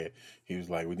looked bad. He was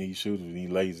like, we need shooters, we need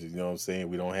lasers. You know what I'm saying?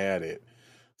 We don't have it.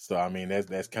 So,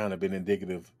 that's kind of been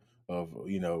indicative of,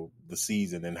 the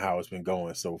season and how it's been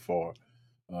going so far.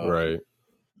 Right.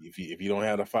 If you don't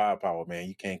have the firepower, man,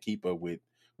 you can't keep up with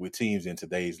teams in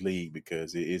today's league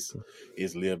because it's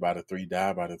live by the 3,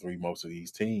 die by the 3, most of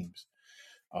these teams.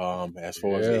 As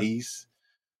far as the East,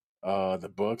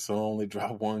 the Bucks only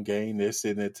dropped 1 game. They're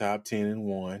sitting at top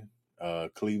 10-1.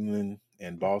 Cleveland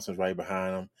and Boston's right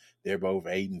behind them. They're both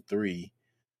 8-3.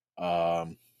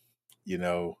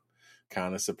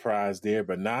 Kind of surprised there,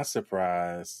 but not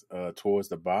surprised. Towards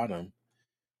the bottom,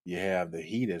 you have the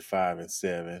Heat at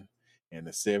 5-7, and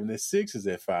the 76ers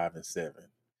at 5-7.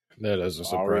 That doesn't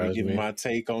surprise me. Already giving my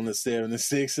take on the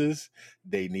 76ers.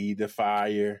 They need to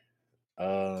fire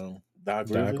Doc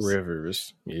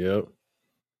Rivers. Yep.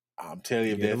 I'm telling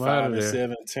you, if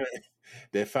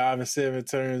that 5-7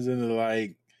 turns into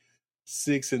like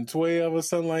 6-12 or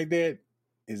something like that,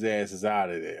 his ass is out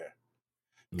of there.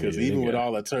 Because even with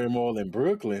all the turmoil in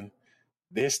Brooklyn,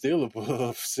 they're still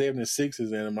above 76ers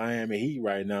and the Miami Heat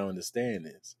right now in the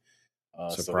standings.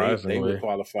 So they would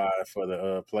qualify for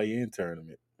the play-in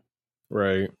tournament.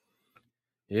 Right.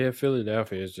 Yeah,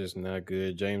 Philadelphia is just not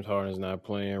good. James Harden's not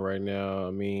playing right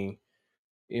now.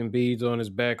 Embiid's on his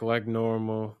back like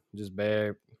normal. Just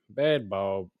bad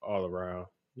ball all around.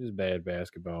 Just bad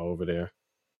basketball over there.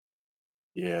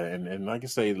 Yeah, and like I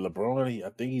say, LeBron, I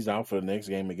think he's out for the next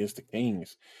game against the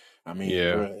Kings. Bro,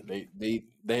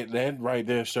 that right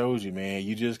there shows you, man,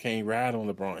 you just can't ride on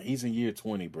LeBron. He's in year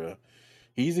 20, bro.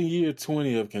 He's in year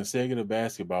 20 of consecutive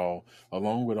basketball,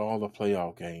 along with all the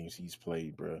playoff games he's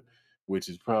played, bro. Which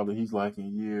is probably he's like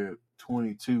in year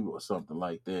 22 or something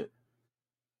like that.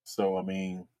 So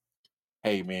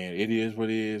Hey man, it is what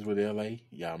it is with LA.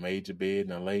 Y'all made your bed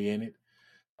and lay in it.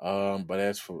 But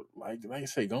as for like I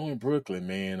say, going Brooklyn,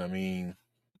 man, I mean,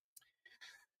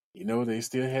 they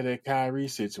still had that Kyrie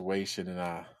situation, and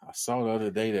I saw the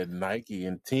other day that Nike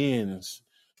intends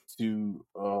to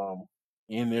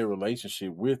end their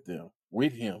relationship with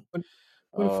him. But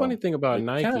the funny thing about They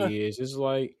kind of Nike is, it's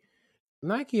like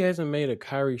Nike hasn't made a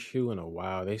Kyrie shoe in a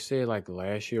while. They said like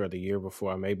last year or the year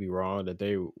before, I may be wrong, that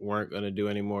they weren't going to do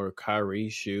any more Kyrie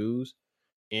shoes.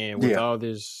 And with yeah. all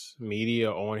this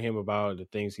media on him about the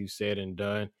things he's said and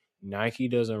done, Nike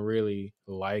doesn't really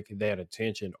like that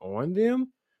attention on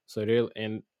them. So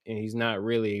and he's not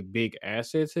really a big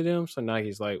asset to them. So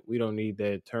Nike's like, we don't need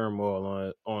that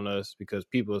turmoil on us because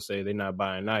people say they're not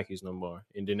buying Nikes no more,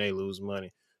 and then they lose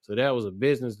money. So that was a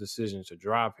business decision to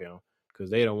drop him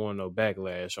because they don't want no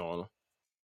backlash on him.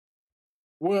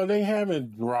 Well, they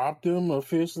haven't dropped him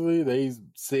officially. They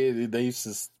said that they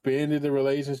suspended the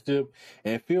relationship,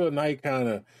 and Phil Knight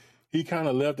he kind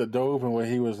of left the door open where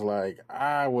he was like,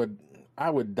 I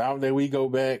would doubt that we go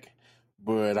back,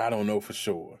 but I don't know for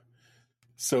sure.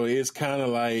 So it's kind of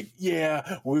like,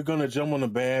 yeah, we're gonna jump on the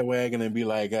bandwagon and be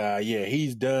like, yeah,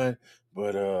 he's done,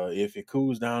 but if it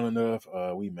cools down enough,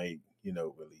 we may,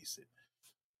 release it.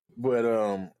 But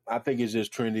I think it's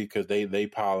just trendy because they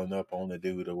piling up on the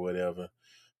dude or whatever.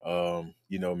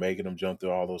 Making them jump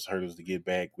through all those hurdles to get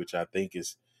back, which I think That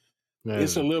it's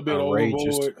is a little bit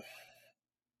outrageous. overboard.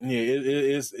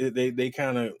 Yeah, they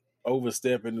kind of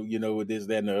overstepping, with this,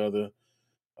 that, and the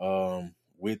other.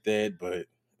 With that, but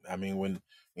I mean, when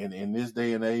in this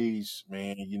day and age,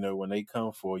 man, when they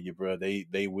come for you, bro,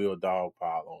 they will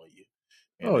dogpile on you,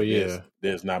 and Oh then there's yeah,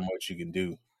 there's not much you can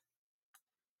do.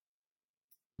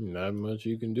 not much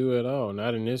you can do at all.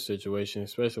 Not in this situation,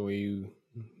 especially when you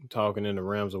talking in the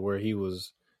realms of where he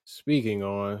was speaking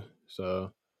on.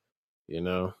 So, you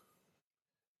know,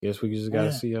 guess we just got to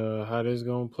Yeah, see how this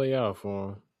going to play out for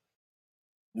him.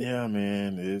 yeah,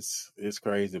 man, it's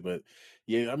crazy, but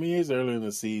yeah, I mean, it's early in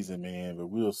the season, man, but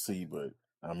we'll see. But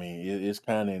I mean, it's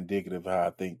kind of indicative of how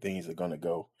I think things are gonna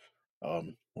go.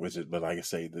 But like I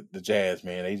say, the Jazz,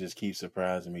 man, they just keep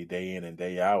surprising me day in and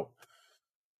day out.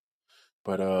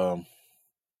 But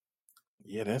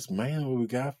yeah, that's mainly what we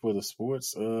got for the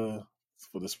sports.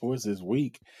 For the sports this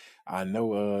week. I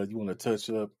know you want to touch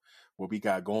up what we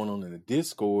got going on in the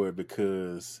Discord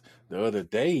because the other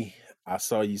day I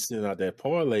saw you send out that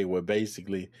parlay where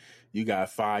basically you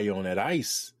got fire on that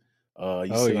ice. You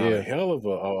Oh sent out a yeah, hell of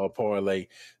a parlay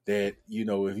that if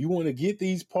you want to get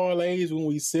these parlays when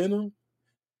we send them,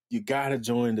 you gotta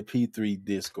join the P3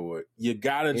 Discord. You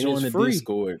gotta and it's join the free.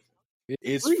 Discord. It's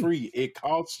It's free. free. It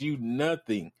costs you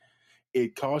nothing.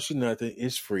 It costs you nothing.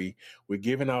 It's free. We're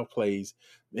giving out plays.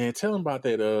 Man, tell them about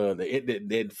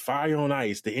that fire on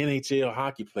ice, the NHL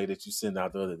hockey play that you sent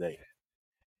out the other day.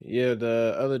 Yeah,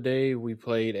 the other day we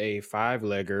played a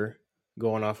 5-legger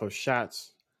going off of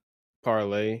shots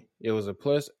parlay. It was a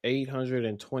plus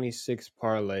 826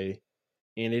 parlay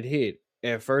and it hit.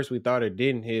 At first, we thought it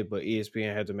didn't hit, but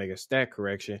ESPN had to make a stat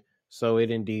correction, so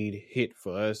it indeed hit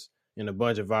for us and a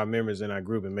bunch of our members in our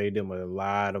group and made them a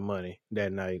lot of money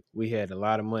that night. We had a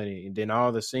lot of money, and then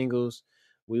all the singles,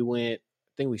 we went.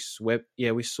 I think we swept.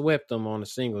 Yeah, we swept them on the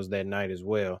singles that night as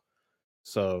well.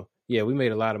 So yeah, we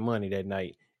made a lot of money that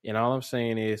night. And all I'm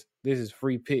saying is this is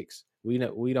free picks. We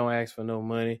don't ask for no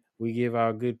money. We give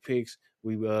our good picks.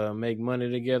 We make money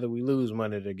together. We lose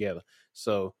money together.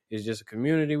 So it's just a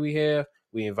community we have.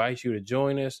 We invite you to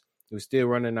join us. We're still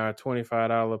running our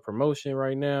 $25 promotion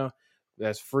right now.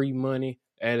 That's free money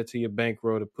added to your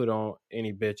bankroll to put on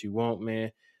any bet you want,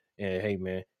 man. And hey,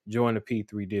 man, join the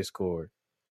P3 Discord.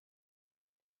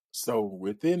 So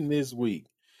within this week,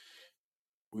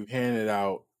 we've handed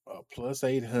out a plus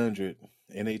 800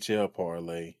 NHL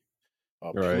parlay, a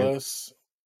All right. plus,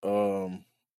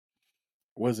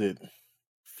 was it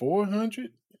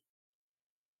 400?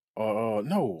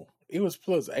 No, it was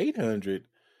plus 800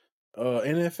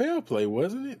 NFL play,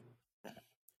 wasn't it?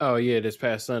 Oh yeah, this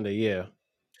past Sunday, yeah.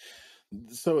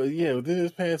 So yeah,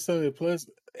 this past Sunday plus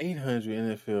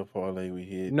 800 NFL parlay we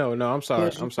hit. No, I'm sorry.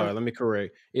 Plus you I'm sorry. probably Let me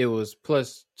correct. It was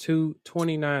plus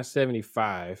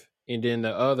 229.75, and then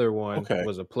the other one okay,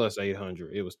 was a plus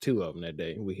 800. It was two of them that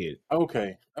day. We hit.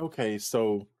 okay.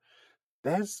 So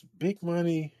that's big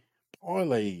money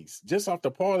parlays just off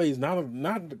the parlays,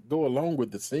 not to go along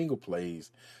with the single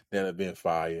plays that have been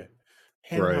fired.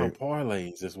 Handing out Right.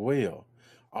 parlays as well,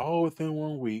 all within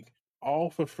 1 week, all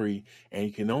for free, and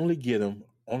you can only get them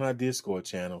on our Discord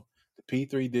channel, the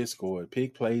P3 Discord.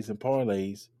 Pick plays and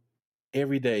parlays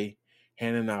every day,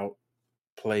 handing out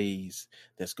plays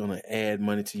that's going to add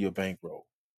money to your bankroll.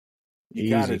 You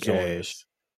gotta Easy join cash. us.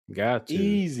 Got to.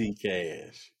 Easy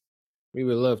cash. We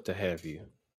would love to have you.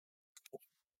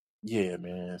 Yeah,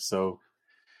 man. So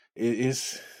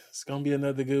it's gonna be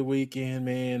another good weekend,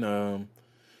 man.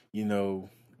 You know,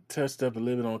 touched up a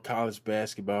little bit on college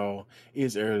basketball.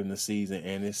 It's early in the season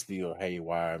and it's still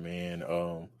haywire, man.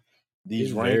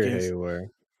 These It's very rankings,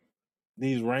 haywire.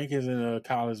 these rankings in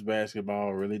college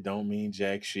basketball really don't mean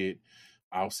jack shit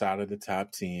outside of the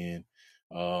top 10.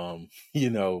 You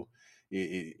know,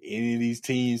 any of these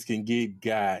teams can get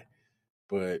got,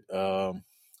 but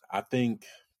I think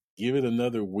give it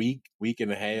another week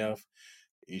and a half,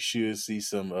 you should see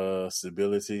some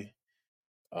stability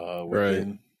uh Right.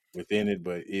 within within it,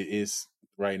 but it's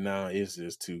right now it's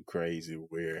just too crazy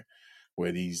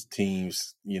where these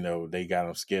teams, they got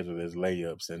them scheduled as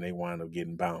layups and they wind up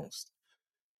getting bounced.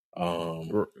 Um,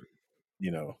 R-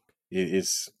 you know,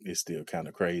 it's still kind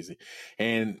of crazy.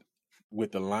 And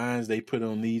with the lines they put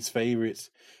on these favorites,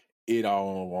 it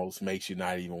almost makes you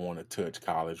not even want to touch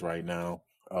college right now.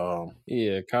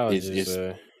 Yeah, college It's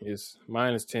is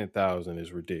minus 10,000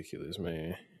 is ridiculous,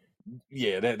 man.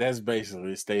 yeah, that's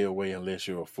basically stay away unless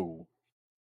you're a fool.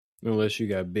 Unless you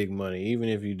got big money. Even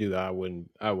if you do, I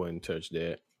wouldn't touch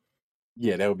that.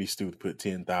 Yeah, that would be stupid. Put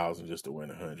 10,000 just to win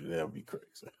 100. That would be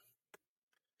crazy.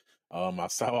 I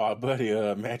saw our buddy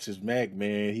Matches Mac,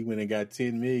 man. He went and got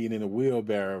 10 million in a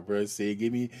wheelbarrow, bro. Said,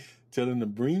 tell him to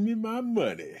bring me my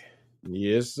money.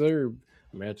 Yes, sir.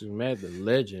 Matthew Matt, the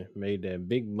legend, made that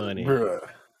big money. Bruh.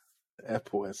 That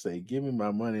boy say, give me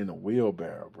my money in a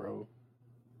wheelbarrow, bro.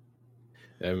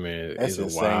 That man That's is a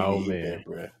insane to wild hit man. that,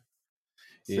 bruh.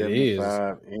 It is.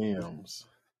 75 M's.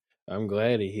 I'm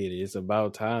glad he hit it. It's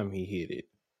about time he hit it.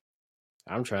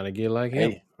 I'm trying to get like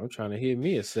him. Hey, I'm trying to hit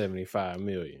me a 75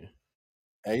 million.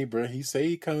 hey, bruh. He say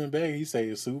he coming back. He say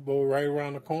the Super Bowl right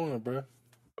around the corner, bruh.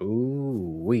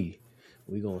 Ooh, we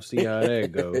gonna see how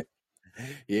that go.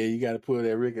 Yeah, you got to pull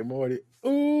that Rick and Morty.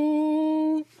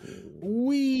 Ooh,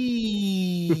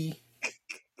 wee.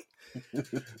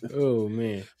 Oh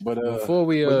man. but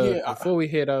Before yeah, before we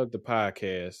head out the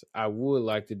podcast, I would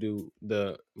like to do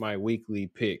my weekly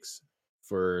picks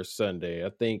for Sunday. I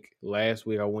think last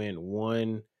week I went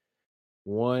 1-0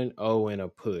 and a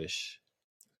push.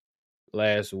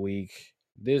 Last week.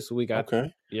 This week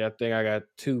okay, I think I got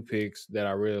two picks that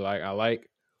I really like. I like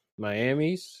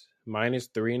Miami's minus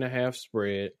 3.5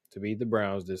 spread to beat the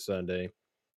Browns this Sunday.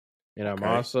 And okay.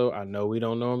 I know we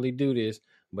don't normally do this,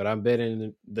 but I'm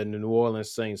betting the New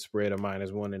Orleans Saints spread of minus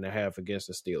 1.5 against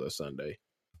the Steelers Sunday.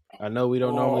 I know we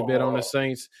don't normally bet on the Oh,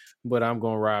 Saints, but I'm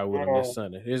gonna ride with them this oh,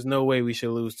 Sunday. There's no way we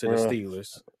should lose to the bruh,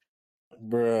 Steelers.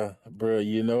 bruh.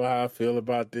 You know how I feel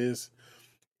about this.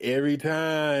 Every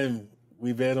time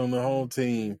we bet on the home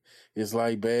team, it's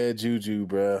like bad juju,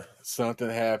 bruh. Something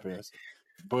happens,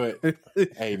 but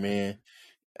hey, man,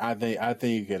 I think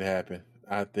it could happen.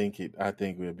 I think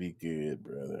we'll be good,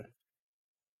 brother.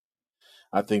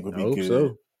 I think we'll I be hope good.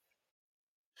 so.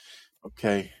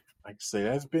 Okay, like I say,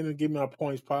 that's been a Give Me My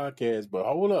Points podcast, but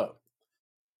hold up.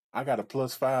 I got a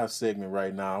plus five segment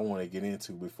right now I want to get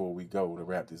into before we go to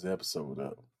wrap this episode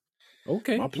up. My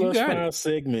Okay, you plus got it. five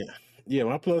segment,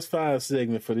 my plus five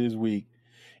segment for this week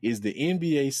is the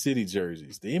NBA City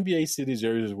jerseys. The NBA City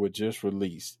jerseys were just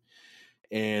released.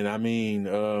 And I mean,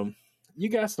 you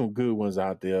got some good ones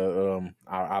out there.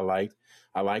 I like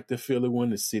the Philly one,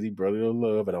 the City Brother of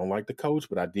Love. I don't like the coach,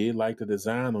 but I did like the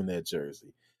design on that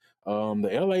jersey. The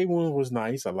LA one was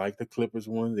nice. I like the Clippers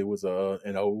one. It was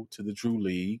an ode to the Drew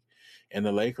League, and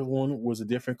the Lakers one was a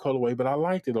different colorway, but I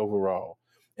liked it overall.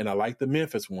 And I liked the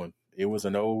Memphis one. It was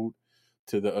an ode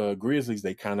to the Grizzlies.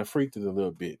 They kind of freaked it a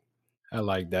little bit. I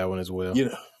like that one as well. You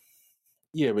know,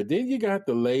 yeah, but then you got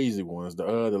the lazy ones. The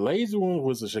lazy one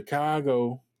was a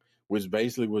Chicago, which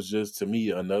basically was just to me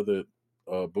another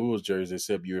Bulls jersey,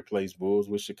 except you replaced Bulls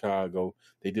with Chicago.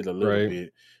 They did a little Right.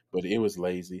 bit, but it was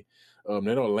lazy.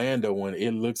 That Orlando one,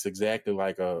 it looks exactly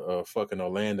like a fucking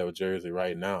Orlando jersey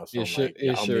right now. So I'm like, It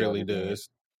y'all mailed surely it in. does.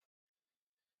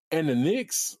 And the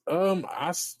Knicks,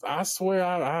 I swear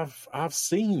I've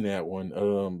seen that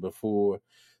one before.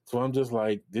 So I'm just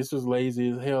like, this was lazy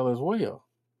as hell as well.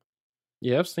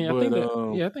 Yeah, I've seen. But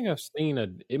I think I've seen a.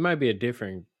 It might be a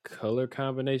different color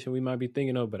combination we might be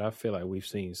thinking of, but I feel like we've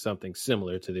seen something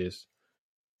similar to this.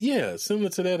 yeah, similar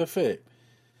to that effect.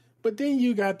 But then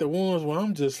you got the ones where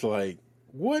I'm just like,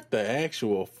 what the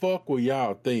actual fuck were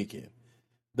y'all thinking?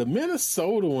 The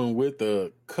Minnesota one with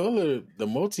the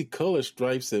multicolored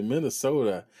stripes in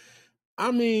Minnesota.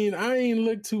 I mean, I ain't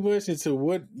looked too much into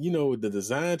what, the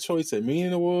design choice and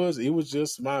meaning was. It was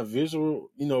just my visual,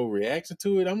 reaction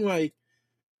to it. I'm like,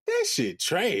 that shit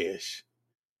trash.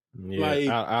 Yeah, Like,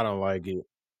 I don't like it.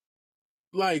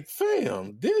 like,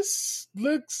 fam, this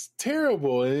looks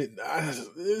terrible.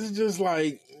 It's just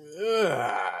like,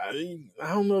 I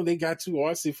don't know. They got too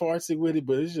artsy fartsy with it,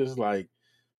 but it's just like,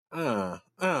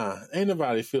 ain't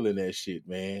nobody feeling that shit,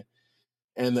 man.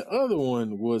 And the other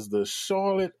one was the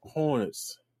Charlotte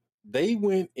Hornets. They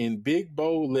went in big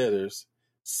bold letters,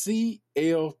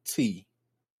 CLT,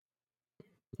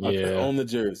 Yeah. on the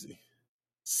jersey.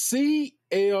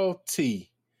 CLT.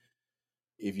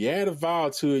 If you add a vowel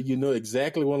to it, you know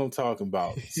exactly what I'm talking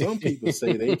about. Some people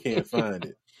say they can't find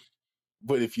it.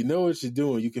 But if you know what you're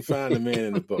doing, you can find the man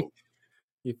in the boat.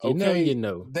 If you know, you Okay?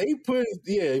 know. They put,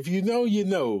 if you know, you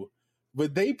know.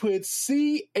 But they put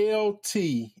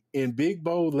CLT in big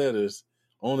bold letters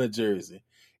on a jersey.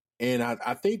 And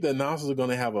I think the announcers are going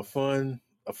to have a fun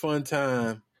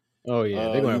time. Oh yeah,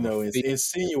 they're gonna have a feel with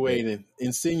that.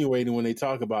 Insinuating when they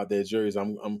talk about that jersey.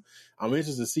 I'm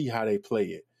interested to see how they play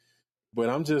it. But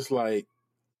I'm just like,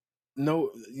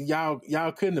 no,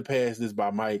 y'all couldn't have passed this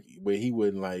by Mike, where he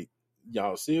wouldn't like,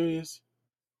 y'all serious?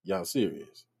 Y'all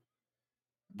serious?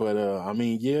 But I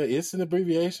mean, yeah, it's an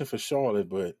abbreviation for Charlotte,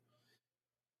 but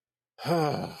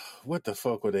what the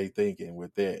fuck were they thinking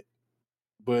with that?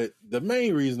 But the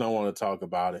main reason I want to talk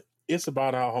about it, it's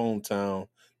about our hometown,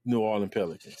 New Orleans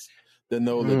Pelicans, the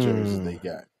NOLA jerseys they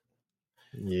got.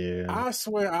 Yeah. I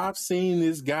swear I've seen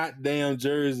this goddamn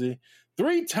jersey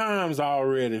 3 times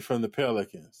already from the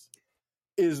Pelicans.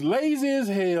 It's lazy as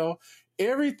hell.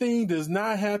 Everything does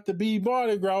not have to be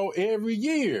Mardi Gras every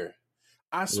year.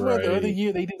 I swear the other Right.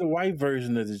 year they did a white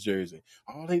version of this jersey.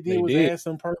 All they did They was did. add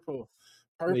some purple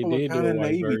They or did do kind a of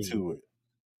white navy version. to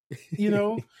it. You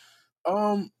know,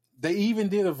 they even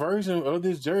did a version of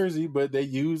this jersey, but they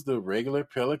used the regular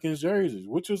Pelicans jerseys,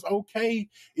 which was okay.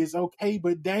 It's okay,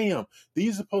 but damn,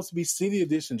 these are supposed to be city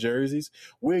edition jerseys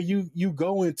where you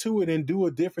go into it and do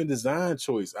a different design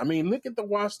choice. I mean, look at the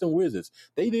Washington Wizards.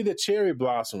 They did a cherry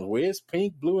blossom where it's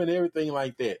pink, blue, and everything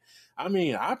like that. I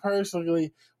mean, I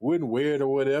personally wouldn't wear it or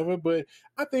whatever, but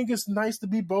I think it's nice to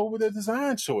be bold with a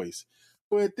design choice.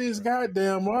 But this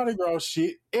goddamn Mardi Gras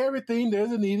shit, everything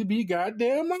doesn't need to be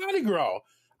goddamn Mardi Gras.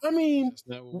 I mean, That's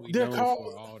not what we they're known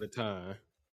called for all the time.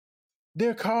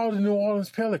 they're called the New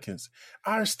Orleans Pelicans.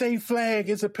 Our state flag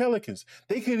is the Pelicans.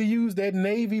 They could have used that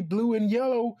navy blue and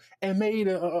yellow and made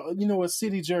a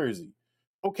city jersey.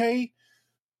 Okay,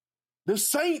 the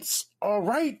Saints are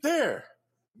right there.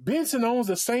 Benson owns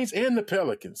the Saints and the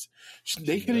Pelicans.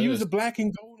 They He could have used does. the black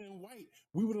and gold and white.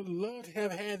 We would have loved to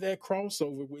have had that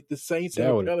crossover with the Saints and That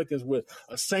the would Pelicans with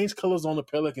a Saints colors on the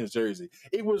Pelicans jersey.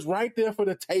 It was right there for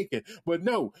the taking. But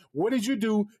no, what did you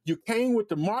do? You came with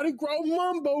the Mardi Gras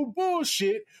mumbo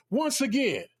bullshit once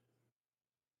again.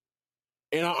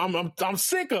 And I'm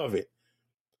sick of it.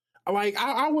 Like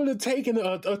I would have taken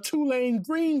a Tulane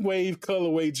Green Wave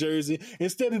colorway jersey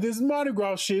instead of this Mardi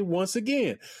Gras shit once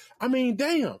again. I mean,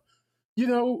 damn. You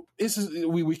know,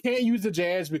 we can't use the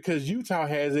Jazz because Utah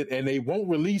has it and they won't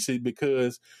release it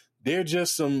because they're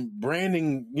just some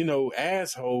branding,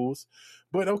 assholes.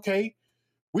 But okay,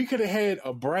 we could have had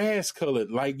a brass colored,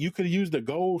 like you could have used the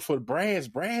gold for brass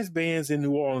bands in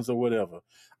New Orleans or whatever.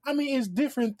 I mean, it's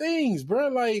different things, bro.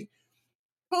 Like,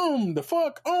 come the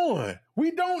fuck on.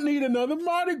 We don't need another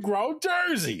Mardi Gras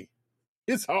jersey.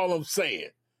 It's all I'm saying.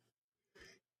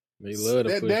 They love to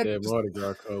That push that that Mardi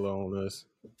Gras color on us.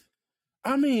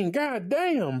 I mean,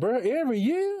 goddamn, bro. Every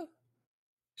year, I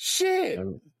shit.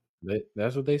 mean,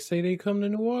 that's what they say. They come to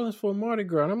New Orleans for Mardi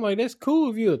Gras. And I'm like, that's cool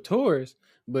if you're a tourist,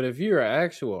 but if you're an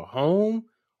actual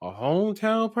a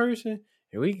hometown person,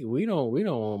 and we don't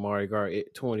want Mardi Gras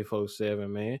 24/7,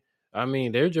 man. I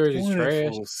mean, their jersey's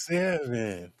trash,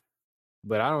 24/7.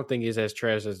 but I don't think it's as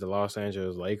trash as the Los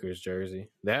Angeles Lakers jersey.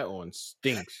 That one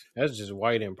stinks. That's just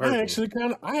white and I purple.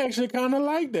 actually kind of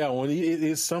like that one.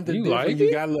 It's something You different. like You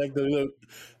it? got like the look.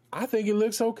 I think it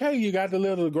looks okay. You got the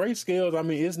little gray scales. I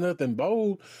mean, it's nothing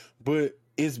bold, but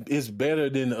it's better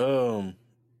than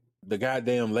the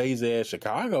goddamn lazy ass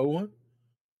Chicago one.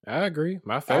 I agree.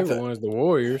 My I favorite thought one is the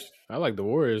Warriors. I like the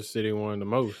Warriors City one the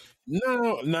most.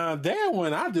 no, now that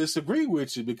one I disagree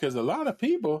with you because a lot of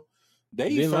people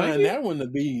Didn't like it?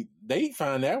 they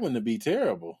find that one to be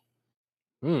terrible.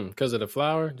 Because of the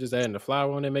flower, just adding the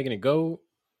flower on there, making it gold.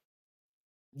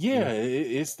 Yeah,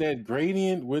 Mm. it's that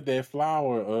gradient with that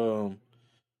flower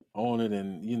on it,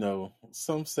 and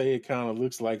some say it kind of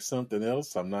looks like something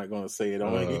else. I'm not going to say it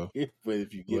on Uh, here, but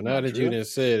if you well, get my drift,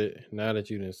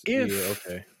 yeah, if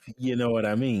okay. you know what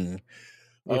I mean.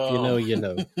 If you know, Um, you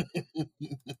know.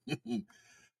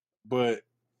 but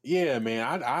yeah,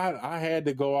 man, I had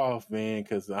to go off, man,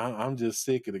 because I'm just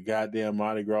sick of the goddamn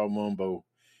Mardi Gras mumbo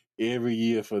every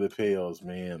year for the Pels,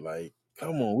 man. Like,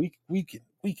 come on, we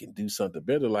can do something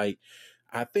better. Like,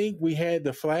 I think we had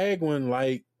the flag one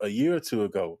like a year or two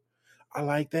ago. I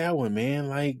like that one, man.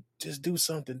 Like, just do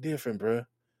something different, bro.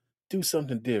 Do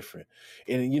something different.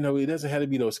 And it doesn't have to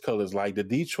be those colors like the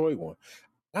Detroit one.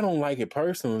 I don't like it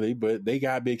personally, but they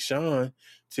got Big Sean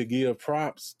to give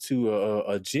props to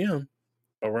a gym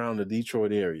around the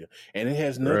Detroit area. And it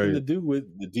has nothing to Right. do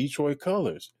with the Detroit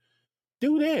colors.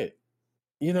 Do that.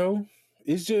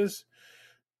 It's just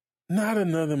not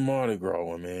another Mardi Gras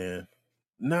one, man.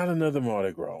 Not another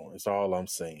Mardi Gras one. That's all I'm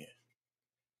saying.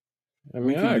 I We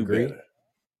mean, can I do agree. better.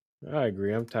 I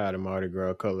agree. I'm tired of Mardi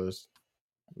Gras colors.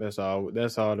 That's all.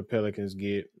 That's all the Pelicans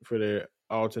get for their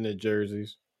alternate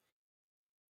jerseys.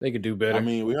 They could do I better.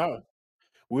 mean,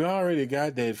 we already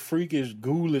got that freakish,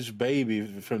 ghoulish baby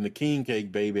from the King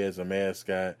Cake Baby as a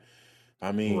mascot.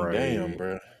 I mean, damn, Right.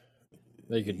 bro.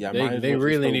 They could. Y'all They might as they well just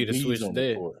really throw need to bees switch on the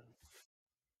that. court.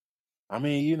 I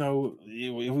mean,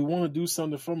 if we want to do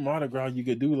something from Mardi Gras, you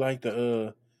could do like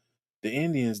the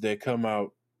Indians that come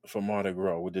out for Mardi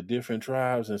Gras with the different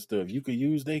tribes and stuff. You could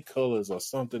use their colors or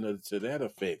something to that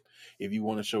effect if you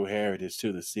want to show heritage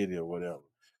to the city or whatever.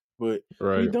 But we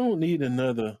Right. don't need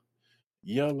another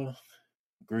yellow,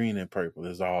 green, and purple.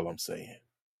 Is all I'm saying.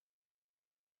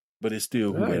 But it's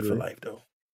still who I that for agree. life though.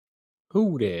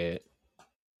 Who that?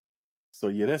 So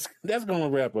yeah, that's gonna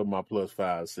wrap up my plus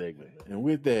five segment. And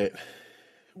with that,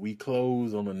 we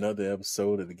close on another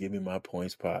episode of the Give Me My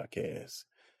Points podcast.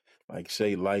 Like,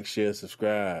 share,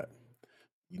 subscribe.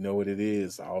 You know what it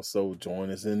is. Also, join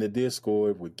us in the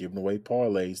Discord. We're giving away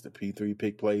parlays, the P3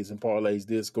 Pick Plays and Parlays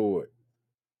Discord.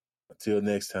 Until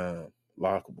next time,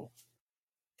 lockable.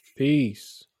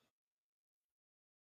 Peace.